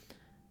Columbia.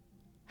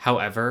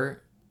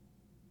 However,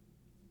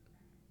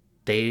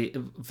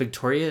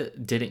 Victoria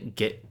didn't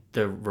get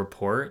the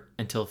report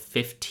until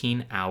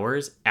 15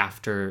 hours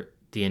after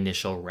the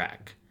initial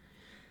wreck.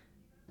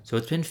 So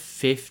it's been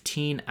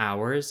 15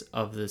 hours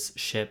of this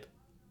ship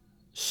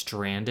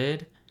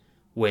stranded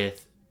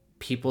with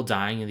people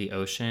dying in the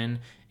ocean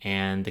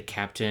and the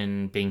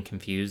captain being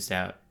confused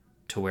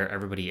to where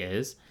everybody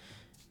is.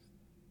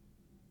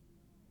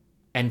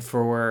 And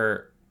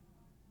for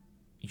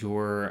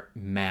your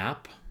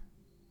map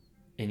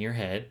in your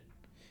head,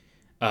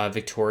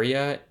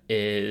 Victoria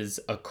is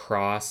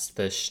across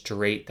the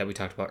strait that we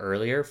talked about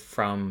earlier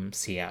from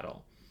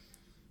Seattle.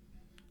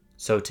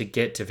 So to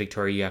get to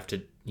Victoria, you have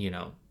to,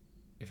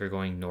 if you're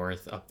going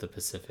north up the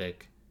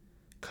Pacific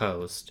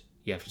coast,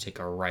 you have to take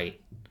a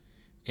right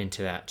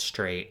into that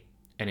strait.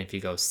 And if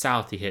you go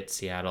south, you hit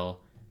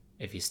Seattle.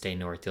 If you stay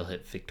north, you'll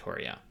hit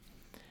Victoria.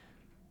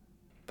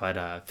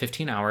 But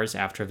 15 hours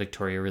after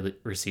Victoria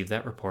received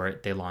that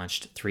report, they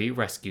launched 3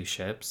 rescue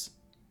ships,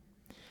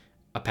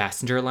 a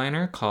passenger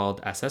liner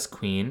called SS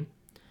Queen.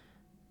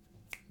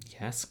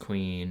 Yes,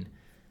 Queen.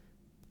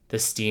 The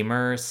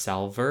steamer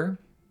Salver,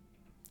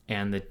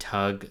 and the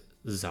tug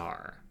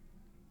Czar.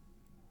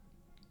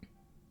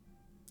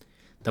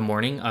 The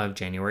morning of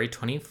January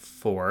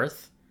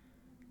 24th,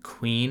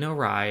 Queen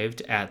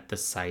arrived at the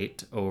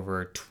site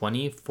over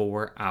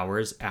 24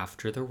 hours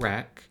after the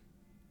wreck.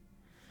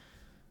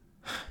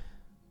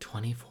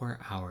 24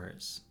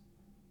 hours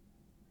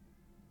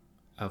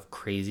of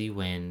crazy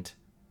wind,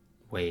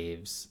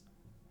 waves,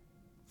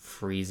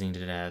 freezing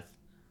to death.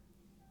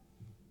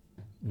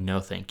 No,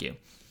 thank you.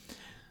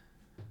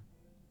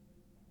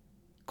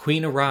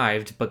 Queen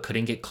arrived but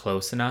couldn't get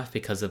close enough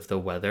because of the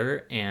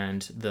weather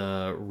and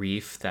the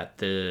reef that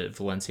the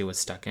Valencia was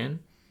stuck in.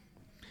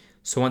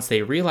 So once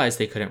they realized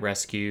they couldn't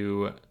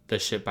rescue the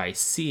ship by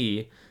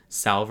sea,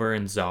 Salver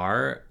and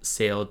Czar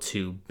sailed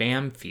to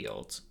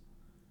Bamfield.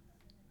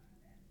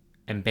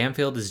 And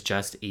Bamfield is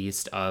just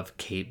east of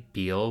Cape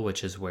Beale,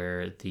 which is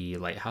where the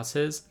lighthouse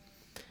is.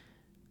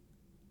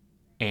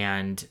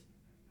 And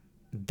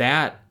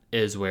that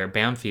is where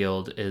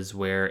Bamfield is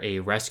where a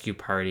rescue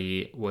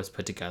party was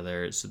put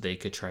together so they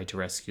could try to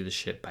rescue the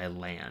ship by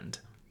land.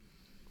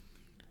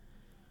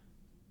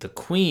 The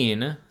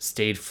Queen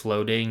stayed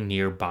floating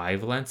nearby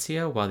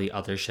Valencia while the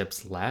other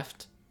ships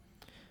left.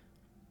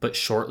 But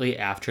shortly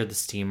after the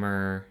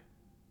steamer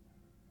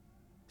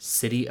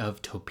City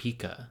of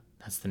Topeka,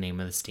 that's the name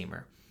of the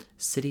steamer,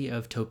 City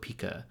of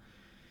Topeka,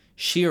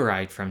 she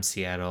arrived from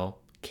Seattle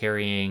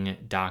carrying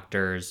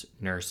doctors,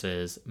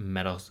 nurses,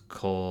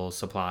 medical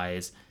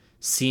supplies,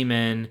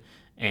 seamen,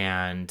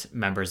 and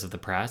members of the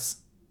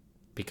press,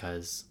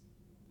 because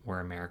we're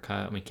America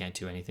and we can't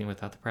do anything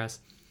without the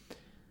press.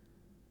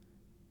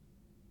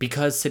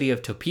 Because City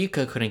of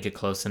Topeka couldn't get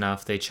close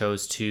enough, they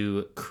chose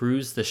to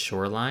cruise the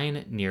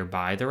shoreline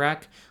nearby the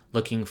wreck,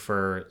 looking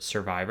for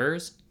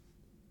survivors.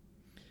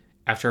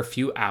 After a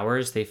few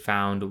hours, they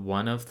found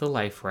one of the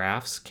life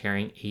rafts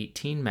carrying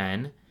 18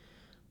 men,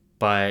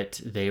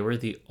 but they were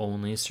the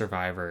only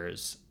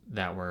survivors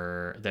that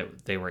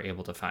they were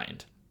able to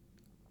find.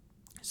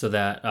 So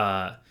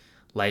that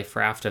life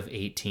raft of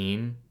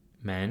 18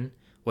 men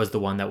was the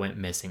one that went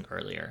missing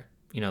earlier.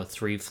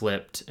 3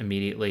 flipped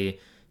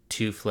immediately,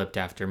 2 flipped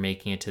after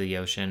making it to the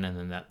ocean, and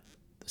then that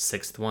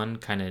 6th one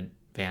kind of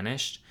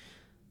vanished.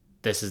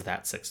 This is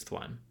that 6th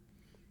one.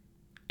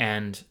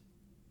 And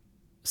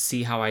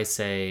see how I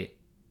say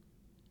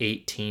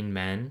 18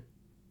 men?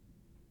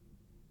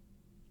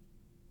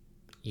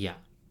 Yeah.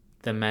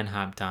 The men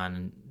hopped on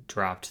and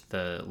dropped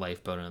the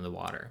lifeboat into the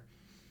water.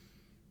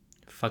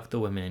 Fuck the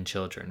women and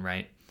children,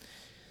 right?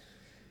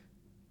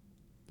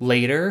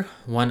 Later,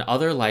 one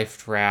other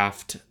life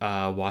raft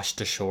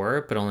washed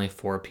ashore, but only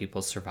 4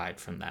 people survived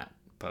from that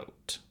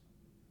boat.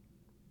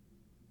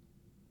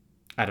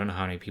 I don't know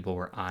how many people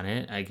were on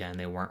it. Again,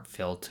 they weren't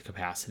filled to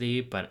capacity,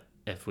 but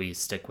if we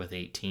stick with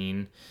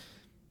 18,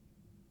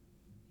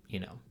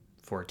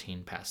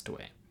 14 passed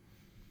away.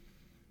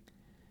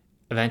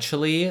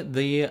 Eventually,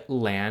 the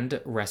land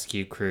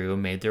rescue crew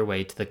made their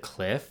way to the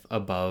cliff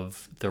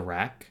above the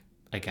wreck.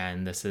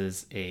 Again, this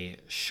is a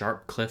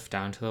sharp cliff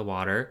down to the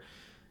water.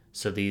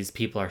 So these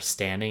people are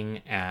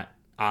standing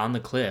on the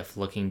cliff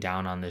looking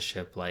down on the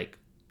ship like,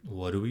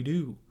 what do we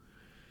do?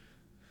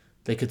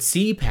 They could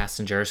see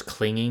passengers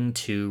clinging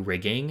to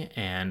rigging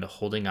and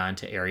holding on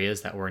to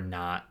areas that were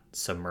not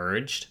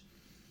submerged.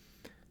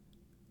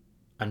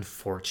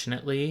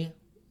 Unfortunately,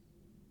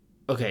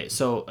 okay,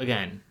 so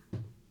again,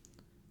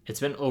 it's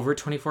been over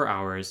 24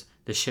 hours.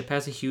 The ship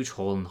has a huge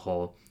hole in the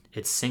hull.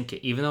 It's sinking.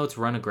 Even though it's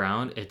run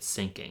aground, it's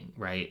sinking,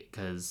 right?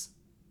 Because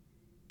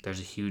there's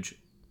a huge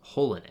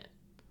hole in it.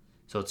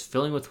 So it's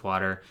filling with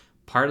water.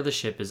 Part of the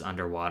ship is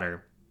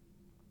underwater.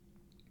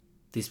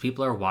 These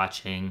people are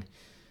watching.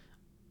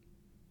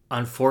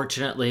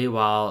 Unfortunately,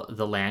 while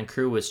the land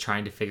crew was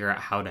trying to figure out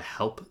how to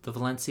help the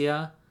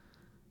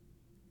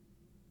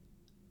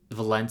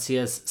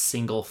Valencia's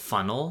single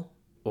funnel,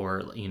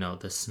 or,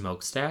 the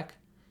smokestack,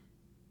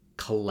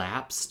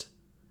 collapsed,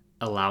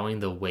 allowing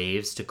the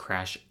waves to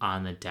crash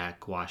on the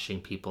deck,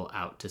 washing people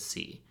out to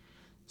sea.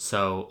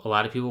 So a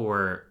lot of people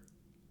were,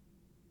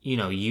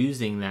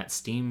 using that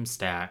steam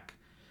stack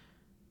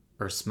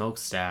or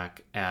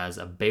smokestack as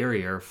a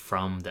barrier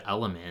from the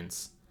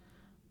elements,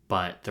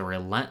 but the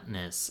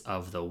relentlessness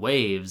of the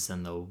waves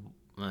and the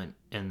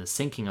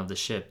sinking of the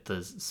ship,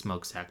 the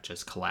smokestack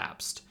just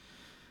collapsed.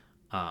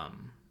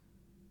 I'm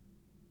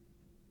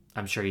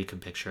sure you can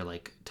picture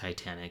like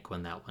Titanic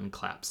when that one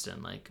collapsed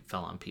and like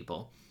fell on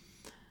people.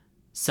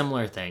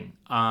 Similar thing.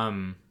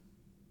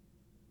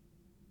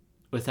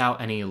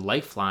 Without any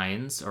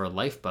lifelines or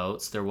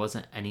lifeboats, there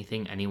wasn't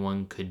anything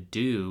anyone could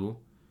do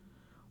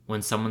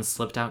when someone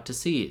slipped out to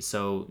sea.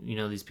 So,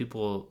 these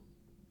people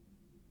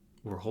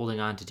were holding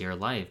on to dear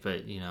life,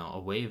 but, a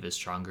wave is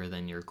stronger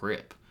than your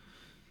grip.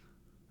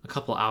 A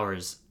couple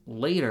hours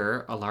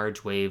later, a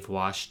large wave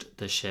washed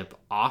the ship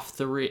off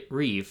the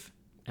reef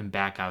and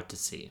back out to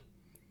sea.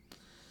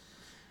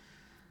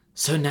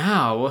 So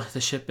now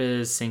the ship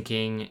is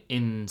sinking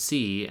in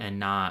sea and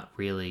not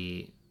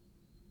really...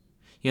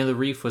 the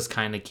reef was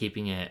kind of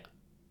keeping it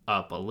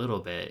up a little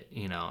bit.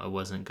 It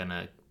wasn't going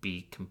to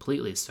be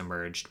completely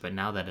submerged, but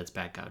now that it's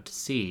back out to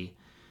sea,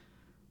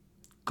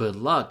 good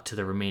luck to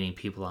the remaining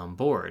people on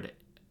board,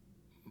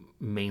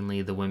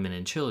 mainly the women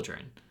and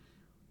children.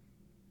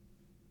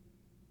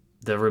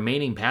 The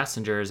remaining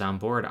passengers on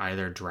board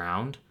either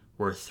drowned,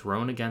 were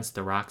thrown against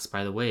the rocks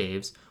by the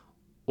waves,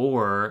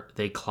 or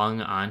they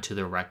clung onto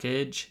the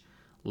wreckage,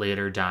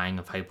 later dying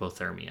of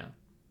hypothermia.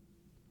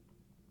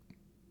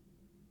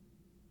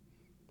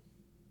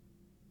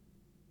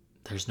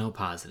 There's no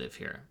positive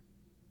here.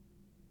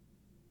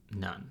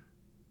 None.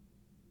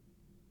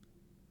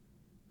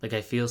 Like,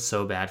 I feel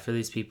so bad for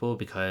these people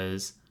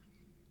because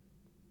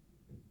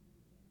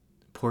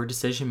poor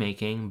decision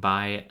making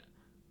by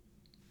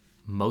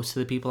most of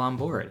the people on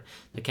board.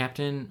 The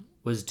captain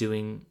was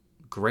doing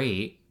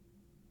great,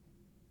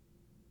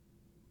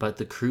 but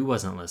the crew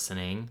wasn't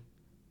listening.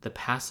 The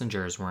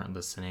passengers weren't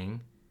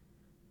listening.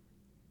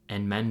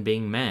 And men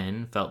being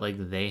men felt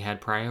like they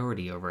had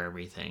priority over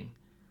everything.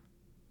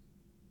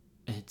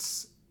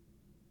 It's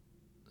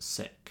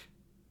sick.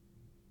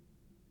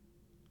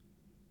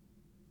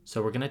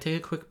 So we're going to take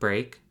a quick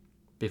break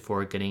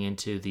before getting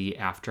into the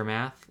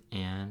aftermath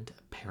and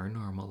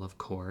paranormal, of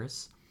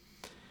course.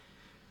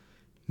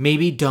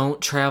 Maybe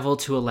don't travel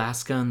to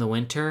Alaska in the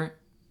winter.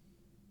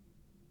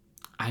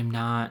 I'm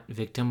not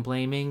victim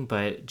blaming,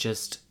 but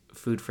just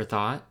food for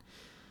thought.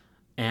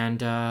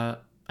 And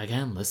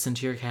again, listen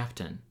to your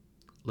captain.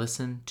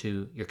 Listen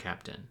to your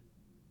captain.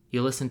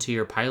 You listen to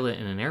your pilot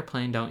in an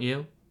airplane, don't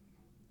you?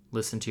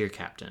 Listen to your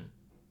captain.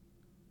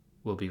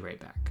 We'll be right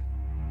back.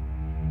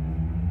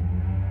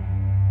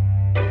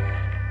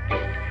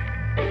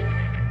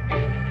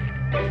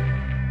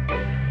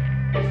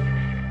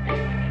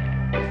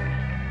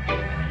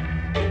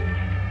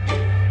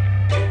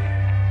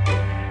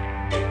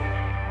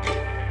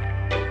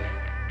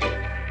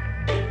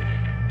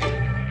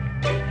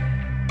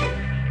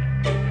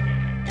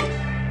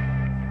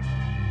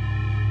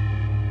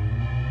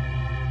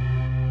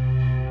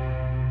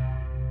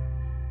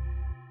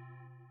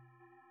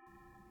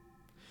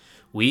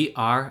 We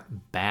are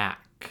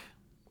back.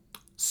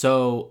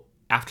 So,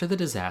 after the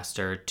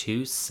disaster,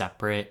 2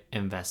 separate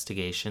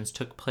investigations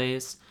took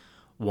place,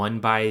 one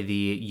by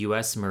the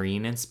U.S.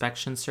 Marine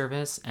Inspection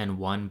Service and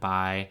one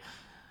by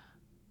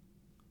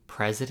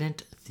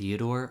President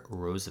Theodore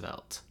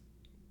Roosevelt.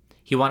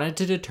 He wanted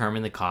to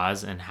determine the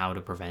cause and how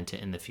to prevent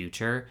it in the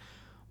future,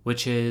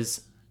 which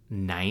is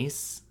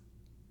nice,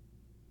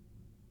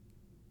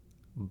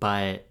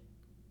 but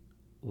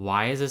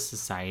why as a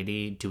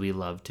society do we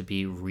love to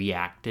be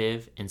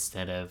reactive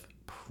instead of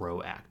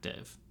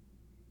proactive?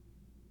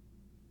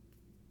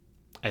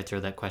 I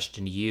throw that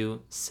question to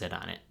you, sit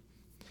on it.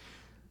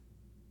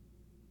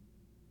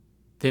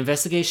 The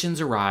investigations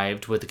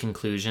arrived with the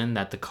conclusion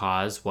that the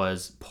cause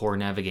was poor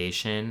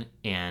navigation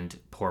and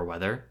poor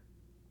weather.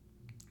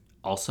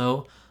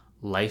 Also,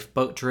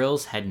 lifeboat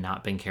drills had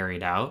not been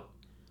carried out.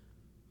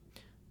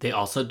 They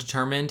also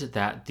determined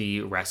that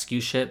the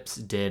rescue ships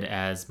did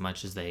as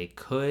much as they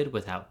could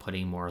without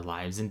putting more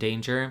lives in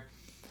danger.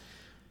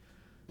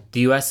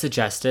 The U.S.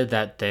 suggested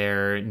that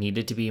there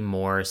needed to be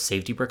more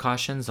safety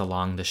precautions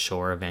along the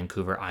shore of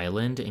Vancouver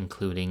Island,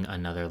 including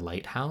another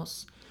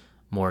lighthouse,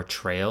 more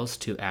trails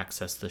to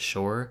access the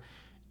shore,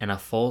 and a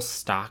full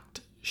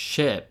stocked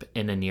ship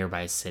in a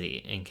nearby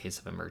city in case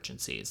of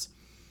emergencies.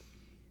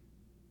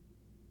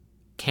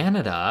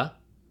 Canada,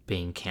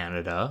 being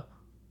Canada,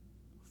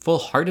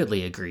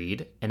 full-heartedly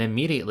agreed and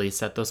immediately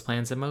set those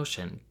plans in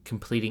motion,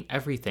 completing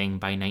everything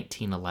by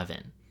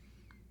 1911.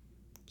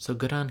 So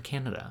good on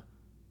Canada.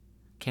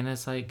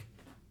 Canada's like,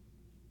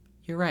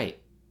 you're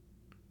right.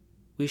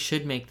 We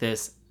should make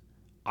this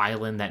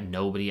island that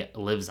nobody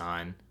lives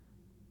on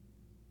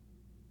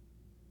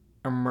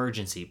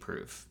emergency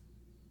proof.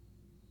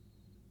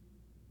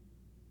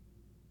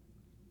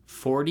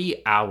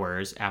 40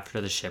 hours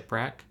after the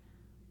shipwreck,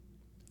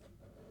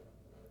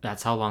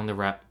 that's how long the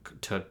wreck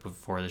took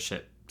before the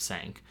ship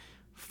sank.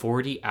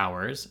 40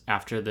 hours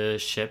after the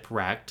ship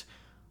wrecked,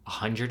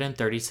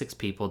 136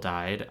 people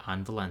died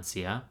on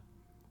Valencia.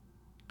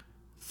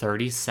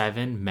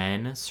 37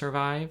 men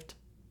survived.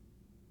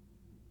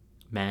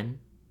 Men.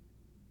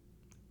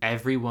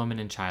 Every woman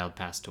and child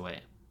passed away.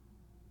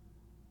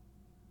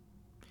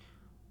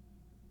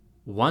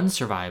 One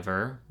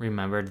survivor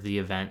remembered the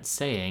event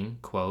saying,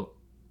 quote,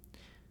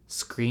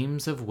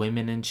 "Screams of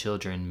women and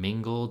children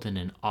mingled in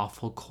an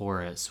awful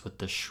chorus with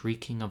the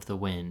shrieking of the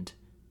wind,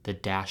 the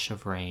dash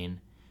of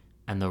rain,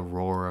 and the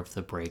roar of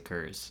the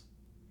breakers.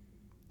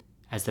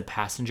 As the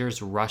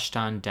passengers rushed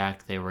on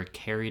deck, they were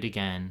carried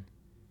again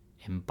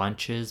in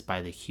bunches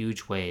by the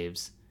huge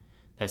waves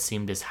that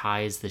seemed as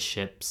high as the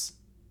ship's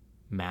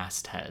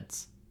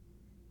mastheads.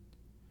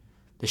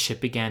 The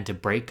ship began to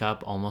break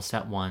up almost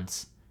at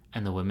once,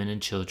 and the women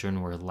and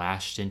children were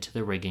lashed into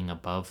the rigging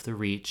above the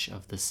reach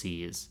of the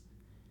seas.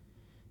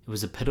 It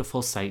was a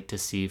pitiful sight to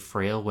see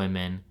frail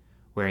women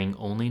wearing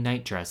only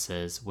night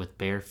dresses with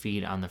bare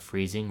feet on the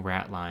freezing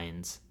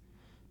ratlines,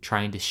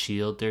 trying to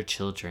shield their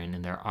children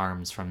in their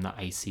arms from the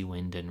icy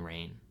wind and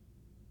rain."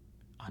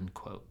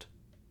 Unquote.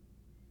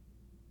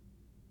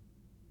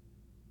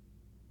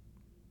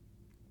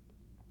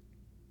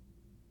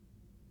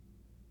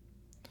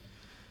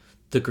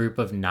 The group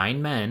of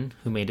 9 men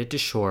who made it to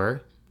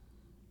shore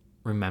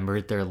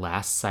remembered their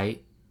last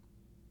sight,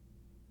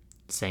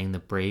 saying the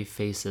brave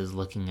faces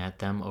looking at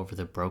them over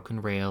the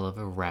broken rail of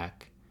a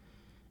wreck,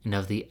 and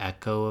of the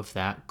echo of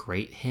that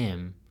great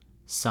hymn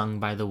sung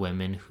by the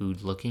women who,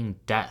 looking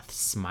death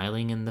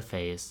smiling in the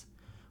face,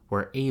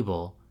 were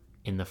able,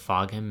 in the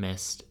fog and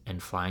mist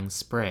and flying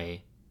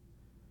spray,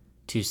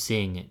 to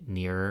sing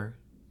 "Nearer,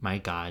 my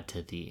God,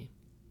 to Thee."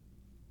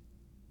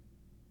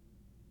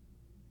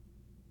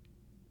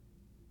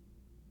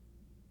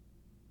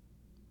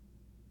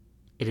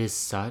 It is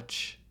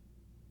such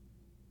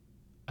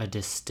a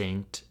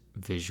distinct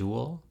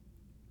visual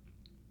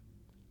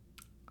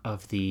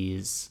of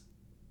these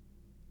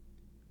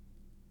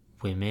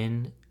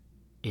women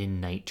in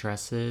night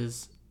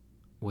dresses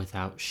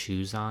without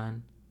shoes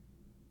on,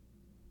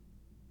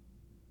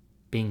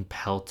 being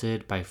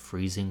pelted by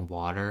freezing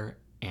water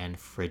and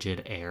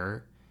frigid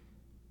air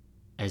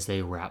as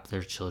they wrap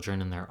their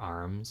children in their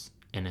arms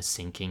in a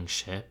sinking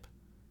ship,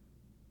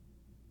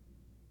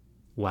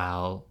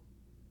 while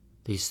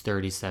these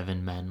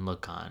 37 men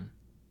look on.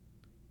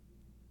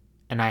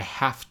 And I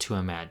have to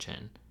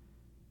imagine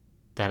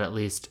that at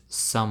least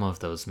some of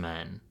those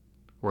men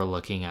were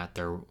looking at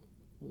their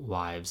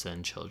wives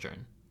and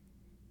children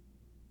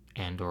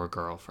and or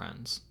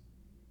girlfriends.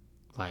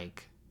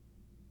 Like,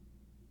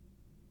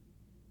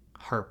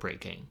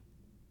 heartbreaking,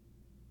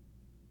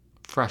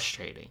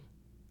 frustrating.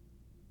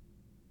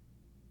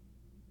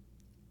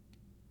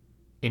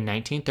 In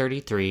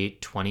 1933,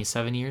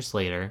 27 years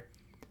later,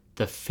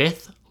 the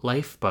fifth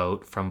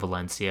lifeboat from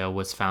Valencia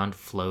was found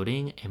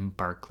floating in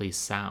Barclay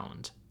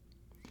Sound.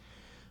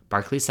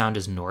 Barclay Sound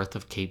is north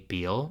of Cape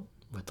Beale,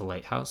 with the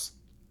lighthouse.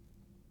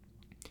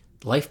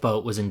 The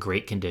lifeboat was in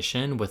great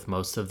condition with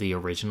most of the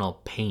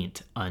original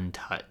paint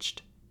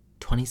untouched.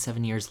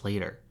 27 years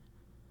later,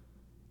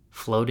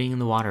 floating in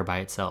the water by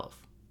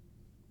itself.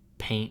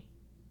 Paint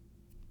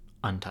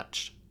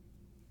untouched.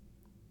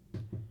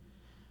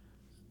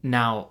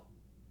 Now,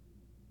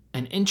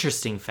 an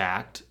interesting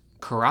fact,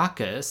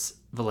 Caracas,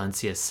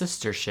 Valencia's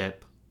sister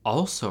ship,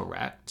 also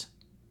wrecked.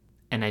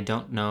 And I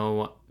don't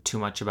know too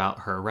much about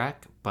her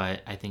wreck,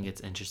 but I think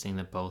it's interesting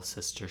that both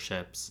sister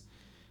ships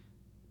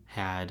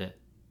had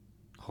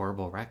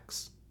horrible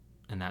wrecks,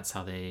 and that's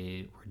how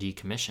they were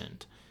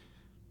decommissioned.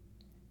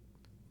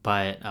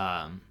 But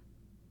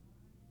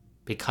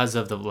because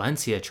of the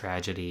Valencia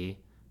tragedy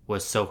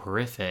was so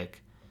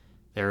horrific,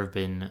 there have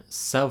been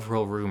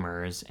several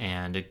rumors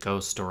and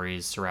ghost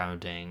stories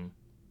surrounding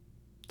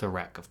the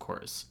wreck, of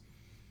course.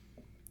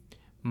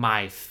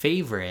 My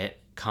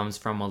favorite comes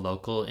from a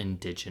local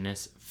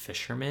indigenous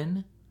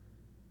fisherman,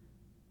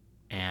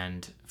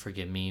 and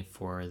forgive me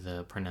for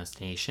the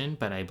pronunciation,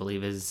 but I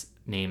believe his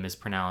name is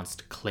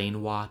pronounced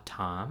Kleinwa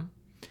Tom,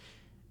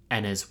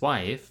 and his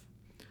wife,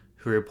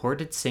 who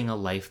reported seeing a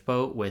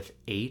lifeboat with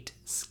 8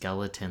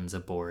 skeletons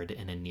aboard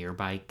in a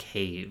nearby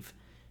cave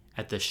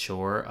at the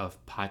shore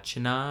of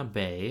Pachina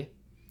Bay.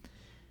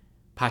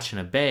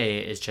 Pachina Bay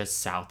is just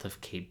south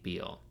of Cape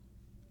Beale.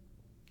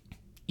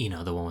 You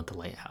know, the one with the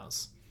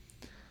lighthouse.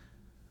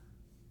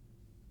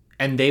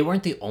 And they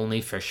weren't the only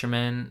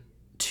fishermen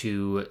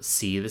to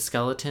see the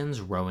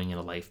skeletons rowing in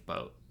a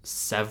lifeboat.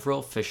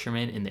 Several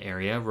fishermen in the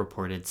area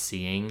reported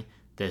seeing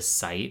this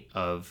sight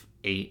of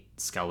 8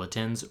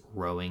 skeletons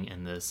rowing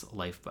in this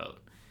lifeboat.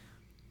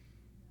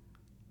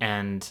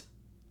 And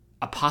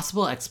a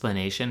possible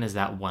explanation is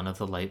that one of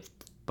the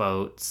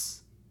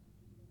lifeboats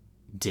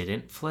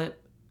didn't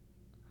flip,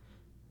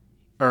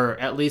 or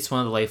at least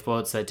one of the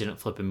lifeboats that didn't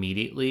flip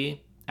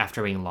immediately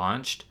after being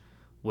launched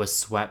was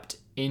swept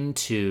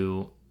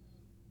into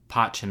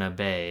Pachina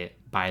Bay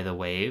by the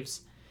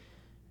waves.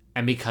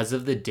 And because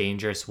of the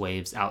dangerous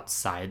waves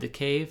outside the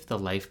cave, the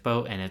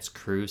lifeboat and its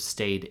crew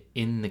stayed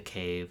in the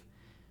cave,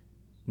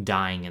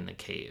 dying in the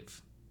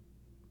cave.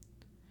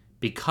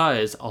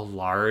 Because a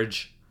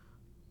large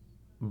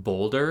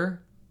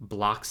boulder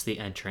blocks the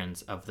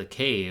entrance of the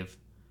cave,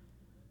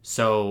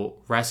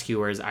 so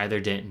rescuers either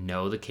didn't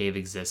know the cave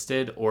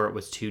existed or it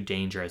was too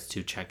dangerous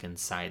to check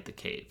inside the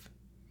cave.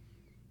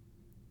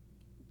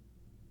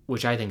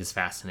 Which I think is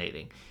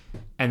fascinating.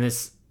 And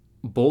this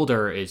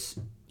boulder is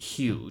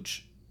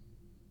huge.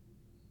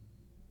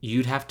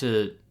 You'd have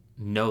to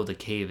know the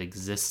cave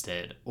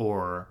existed,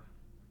 or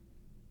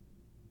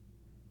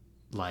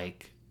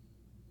like,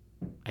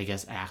 I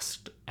guess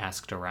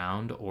asked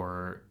around,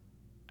 or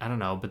I don't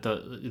know, but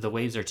the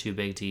waves are too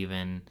big to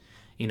even,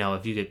 you know,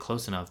 if you get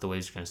close enough, the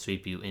waves are going to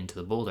sweep you into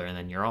the boulder and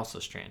then you're also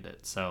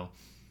stranded. So,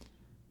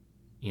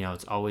 you know,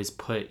 it's always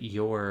put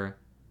your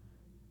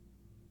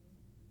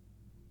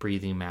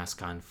breathing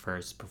mask on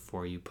first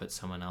before you put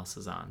someone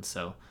else's on.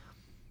 So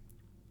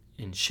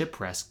in ship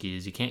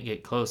rescues, you can't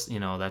get close. You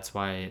know, that's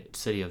why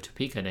City of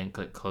Topeka didn't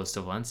get close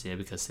to Valencia,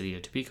 because City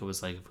of Topeka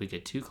was like, if we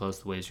get too close,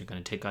 the waves are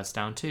going to take us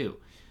down too.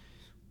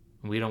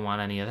 We don't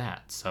want any of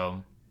that.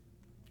 So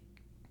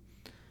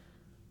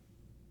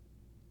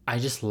I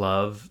just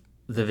love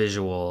the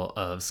visual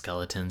of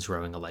skeletons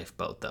rowing a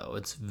lifeboat, though.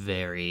 It's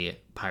very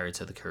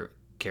Pirates of the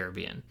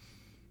Caribbean.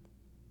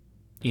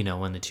 You know,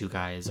 when the two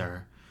guys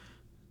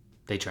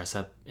they dress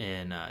up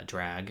in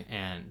drag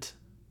and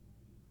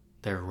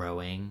they're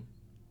rowing,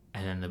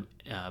 and then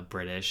the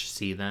British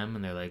see them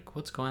and they're like,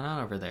 what's going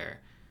on over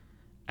there?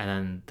 And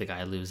then the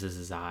guy loses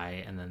his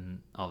eye, and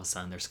then all of a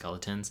sudden they're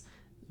skeletons.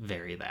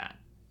 Very that.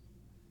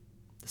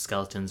 The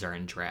skeletons are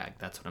in drag.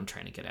 That's what I'm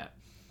trying to get at.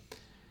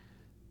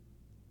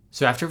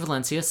 So after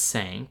Valencia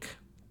sank,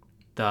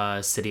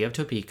 the City of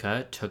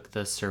Topeka took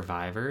the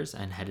survivors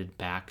and headed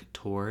back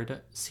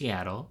toward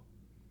Seattle.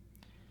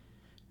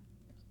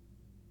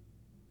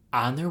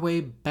 On their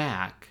way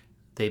back,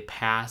 they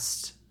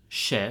passed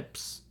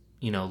ships,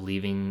 you know,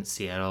 leaving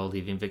Seattle,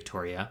 leaving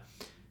Victoria.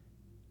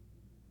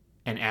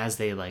 And as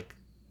they,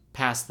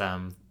 passed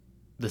them,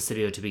 the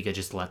City of Topeka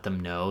just let them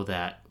know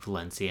that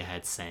Valencia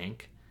had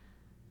sank.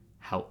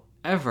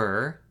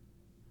 However,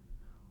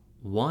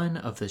 one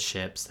of the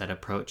ships that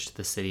approached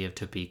the City of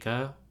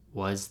Topeka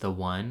was the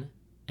one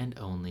and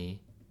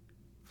only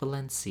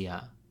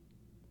Valencia.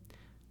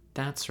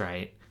 That's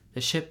right,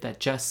 the ship that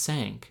just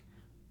sank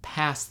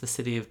past the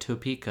city of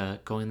Topeka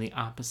going the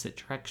opposite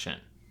direction.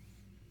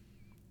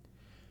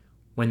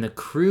 When the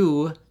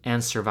crew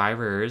and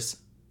survivors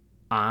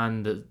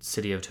on the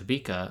city of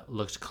Topeka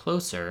looked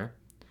closer,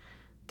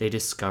 they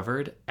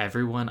discovered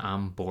everyone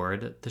on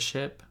board the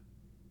ship,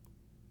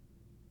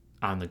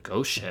 on the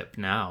ghost ship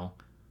now,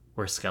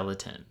 were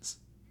skeletons.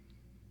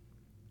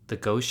 The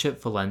ghost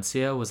ship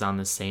Valencia was on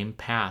the same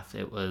path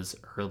it was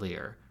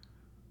earlier,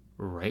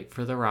 right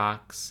for the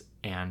rocks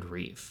and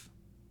reef.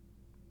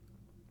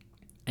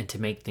 And to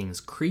make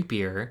things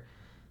creepier,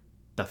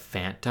 the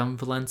Phantom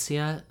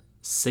Valencia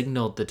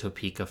signaled the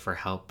Topeka for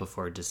help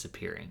before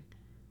disappearing.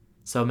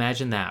 So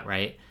imagine that,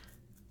 right?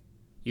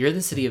 You're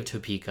the city of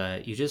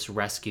Topeka. You just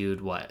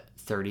rescued,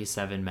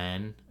 37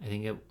 men? I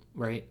think it,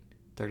 right?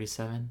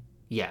 37?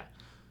 Yeah.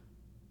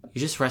 You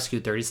just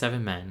rescued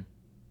 37 men.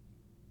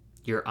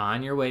 You're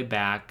on your way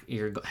back.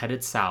 You're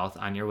headed south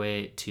on your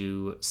way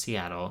to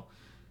Seattle.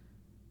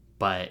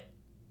 But,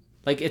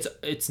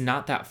 it's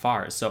not that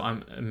far. So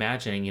I'm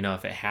imagining,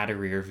 if it had a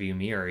rear view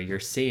mirror, you're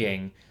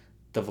seeing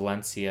the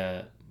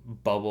Valencia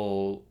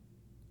bubble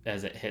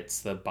as it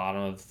hits the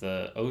bottom of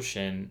the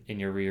ocean in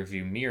your rear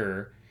view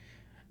mirror.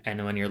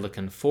 And when you're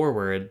looking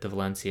forward, the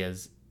Valencia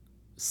is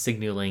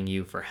signaling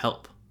you for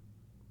help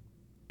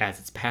as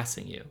it's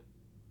passing you.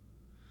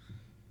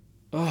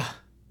 Oh,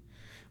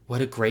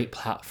 what a great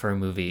plot for a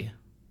movie.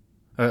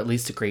 Or at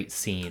least a great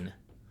scene.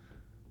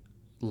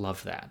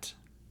 Love that.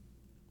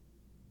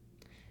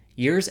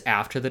 Years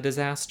after the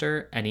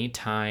disaster,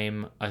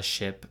 anytime a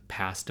ship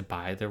passed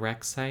by the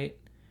wreck site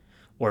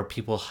or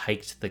people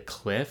hiked the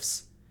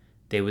cliffs,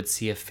 they would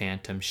see a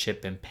phantom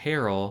ship in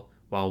peril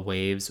while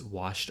waves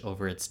washed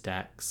over its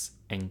decks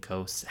and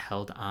ghosts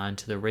held on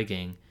to the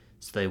rigging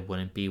so they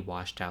wouldn't be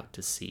washed out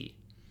to sea.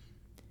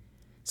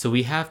 So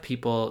we have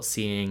people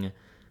seeing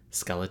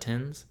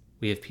skeletons.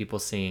 We have people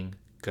seeing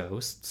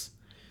ghosts.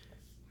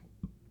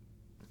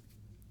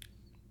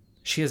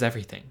 She has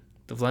everything.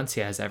 The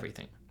Valencia has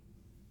everything.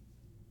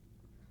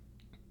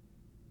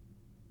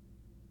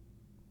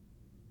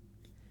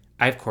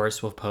 I, of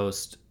course, will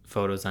post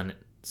photos on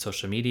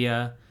social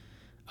media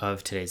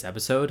of today's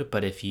episode,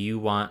 but if you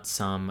want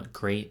some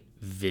great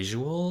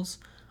visuals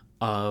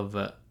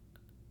of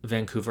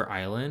Vancouver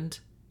Island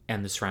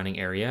and the surrounding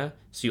area,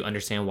 so you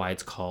understand why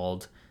it's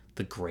called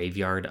the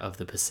Graveyard of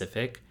the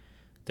Pacific,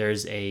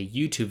 there's a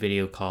YouTube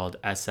video called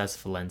SS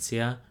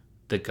Valencia,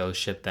 the ghost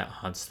ship that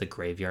haunts the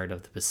Graveyard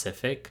of the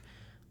Pacific,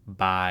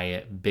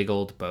 by Big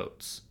Old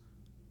Boats.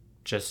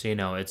 Just so you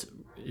know, it's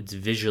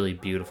visually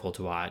beautiful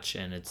to watch,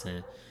 and it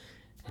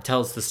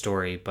tells the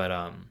story,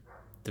 but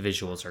the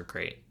visuals are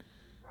great.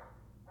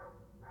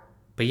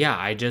 But yeah,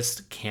 I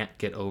just can't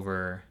get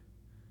over,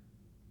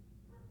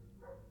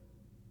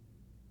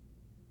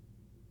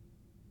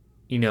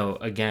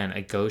 again,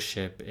 a ghost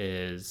ship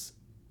is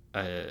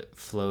a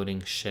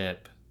floating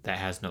ship that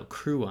has no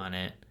crew on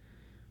it.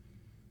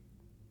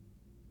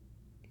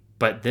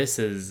 But this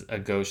is a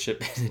ghost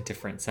ship in a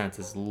different sense.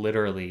 It's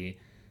literally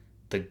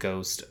the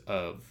ghost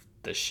of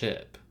the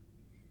ship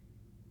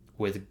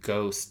with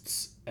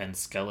ghosts and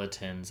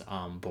skeletons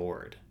on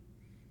board.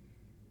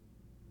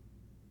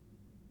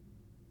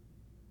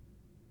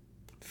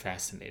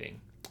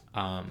 Fascinating.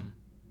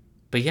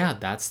 But yeah,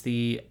 that's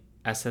the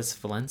SS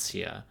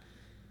Valencia.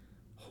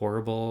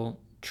 Horrible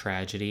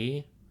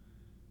tragedy.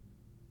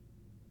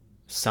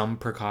 Some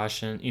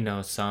precautions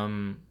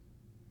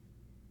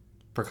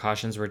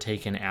were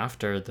taken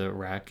after the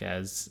wreck,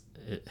 as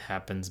it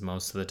happens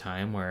most of the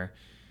time, where,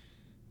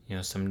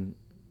 some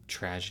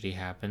tragedy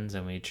happens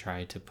and we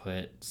try to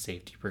put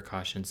safety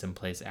precautions in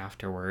place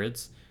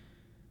afterwards.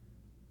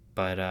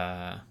 But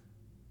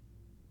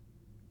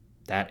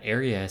that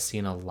area has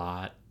seen a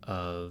lot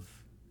of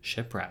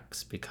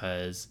shipwrecks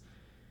because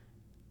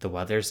the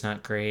weather's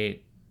not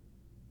great.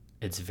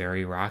 It's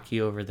very rocky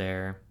over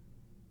there.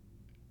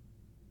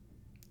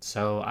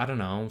 So I don't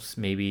know,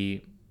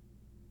 maybe,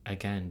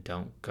 again,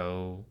 don't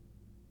go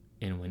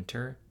in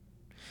winter.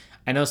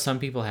 I know some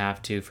people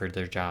have to for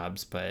their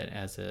jobs, but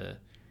as a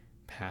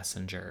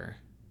passenger,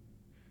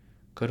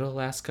 go to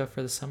Alaska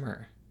for the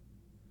summer.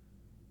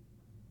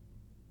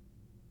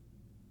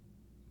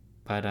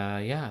 But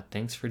yeah,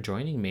 thanks for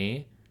joining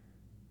me.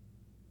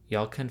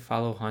 Y'all can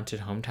follow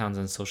Haunted Hometowns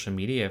on social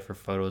media for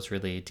photos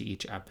related to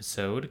each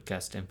episode,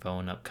 guest info,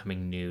 and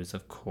upcoming news,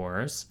 of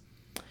course.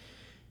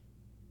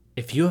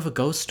 If you have a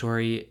ghost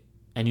story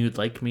and you'd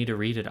like me to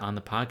read it on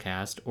the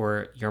podcast,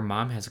 or your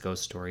mom has a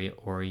ghost story,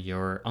 or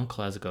your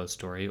uncle has a ghost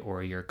story,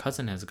 or your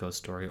cousin has a ghost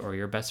story, or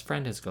your best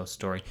friend has a ghost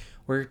story,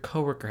 or your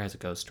coworker has a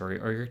ghost story,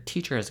 or your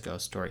teacher has a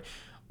ghost story,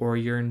 or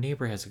your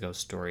neighbor has a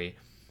ghost story,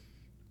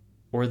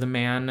 or the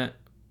man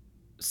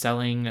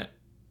selling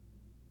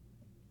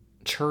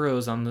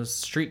churros on the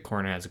street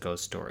corner has a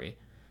ghost story,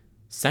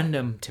 send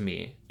them to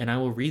me and I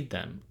will read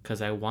them,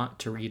 because I want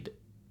to read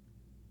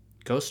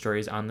ghost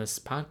stories on this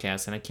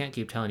podcast and I can't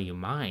keep telling you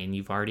mine.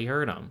 You've already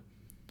heard them.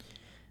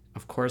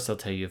 Of course, I'll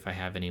tell you if I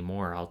have any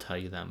more, I'll tell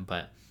you them,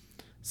 but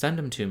send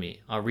them to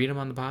me. I'll read them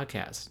on the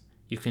podcast.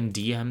 You can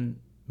DM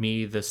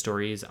me the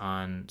stories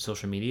on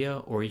social media,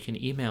 or you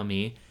can email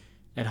me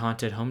at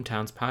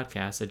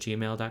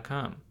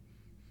hauntedhometownspodcast@gmail.com.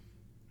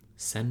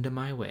 Send them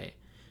my way.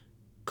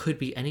 Could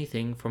be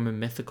anything from a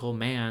mythical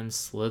man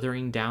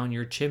slithering down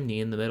your chimney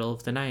in the middle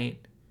of the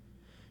night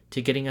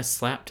to getting a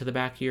slap to the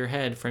back of your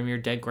head from your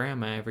dead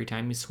grandma every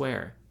time you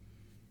swear.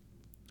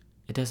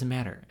 It doesn't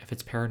matter. If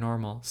it's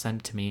paranormal,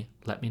 send it to me.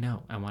 Let me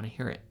know. I want to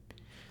hear it.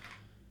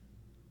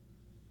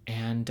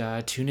 And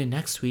tune in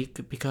next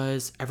week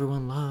because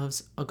everyone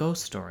loves a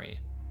ghost story.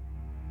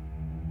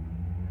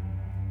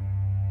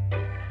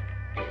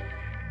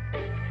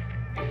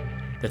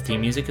 The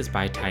theme music is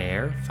by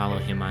Tyre. Follow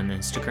him on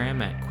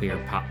Instagram at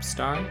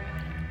queerpopstar.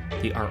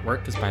 The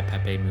artwork is by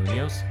Pepe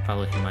Munoz.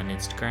 Follow him on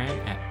Instagram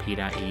at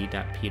p.e.p.e.munoz,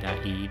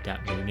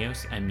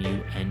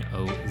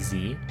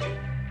 M-U-N-O-Z.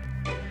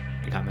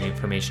 I got my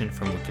information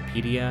from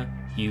Wikipedia,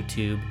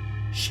 YouTube,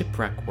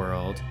 Shipwreck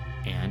World,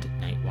 and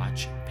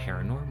Nightwatch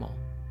Paranormal.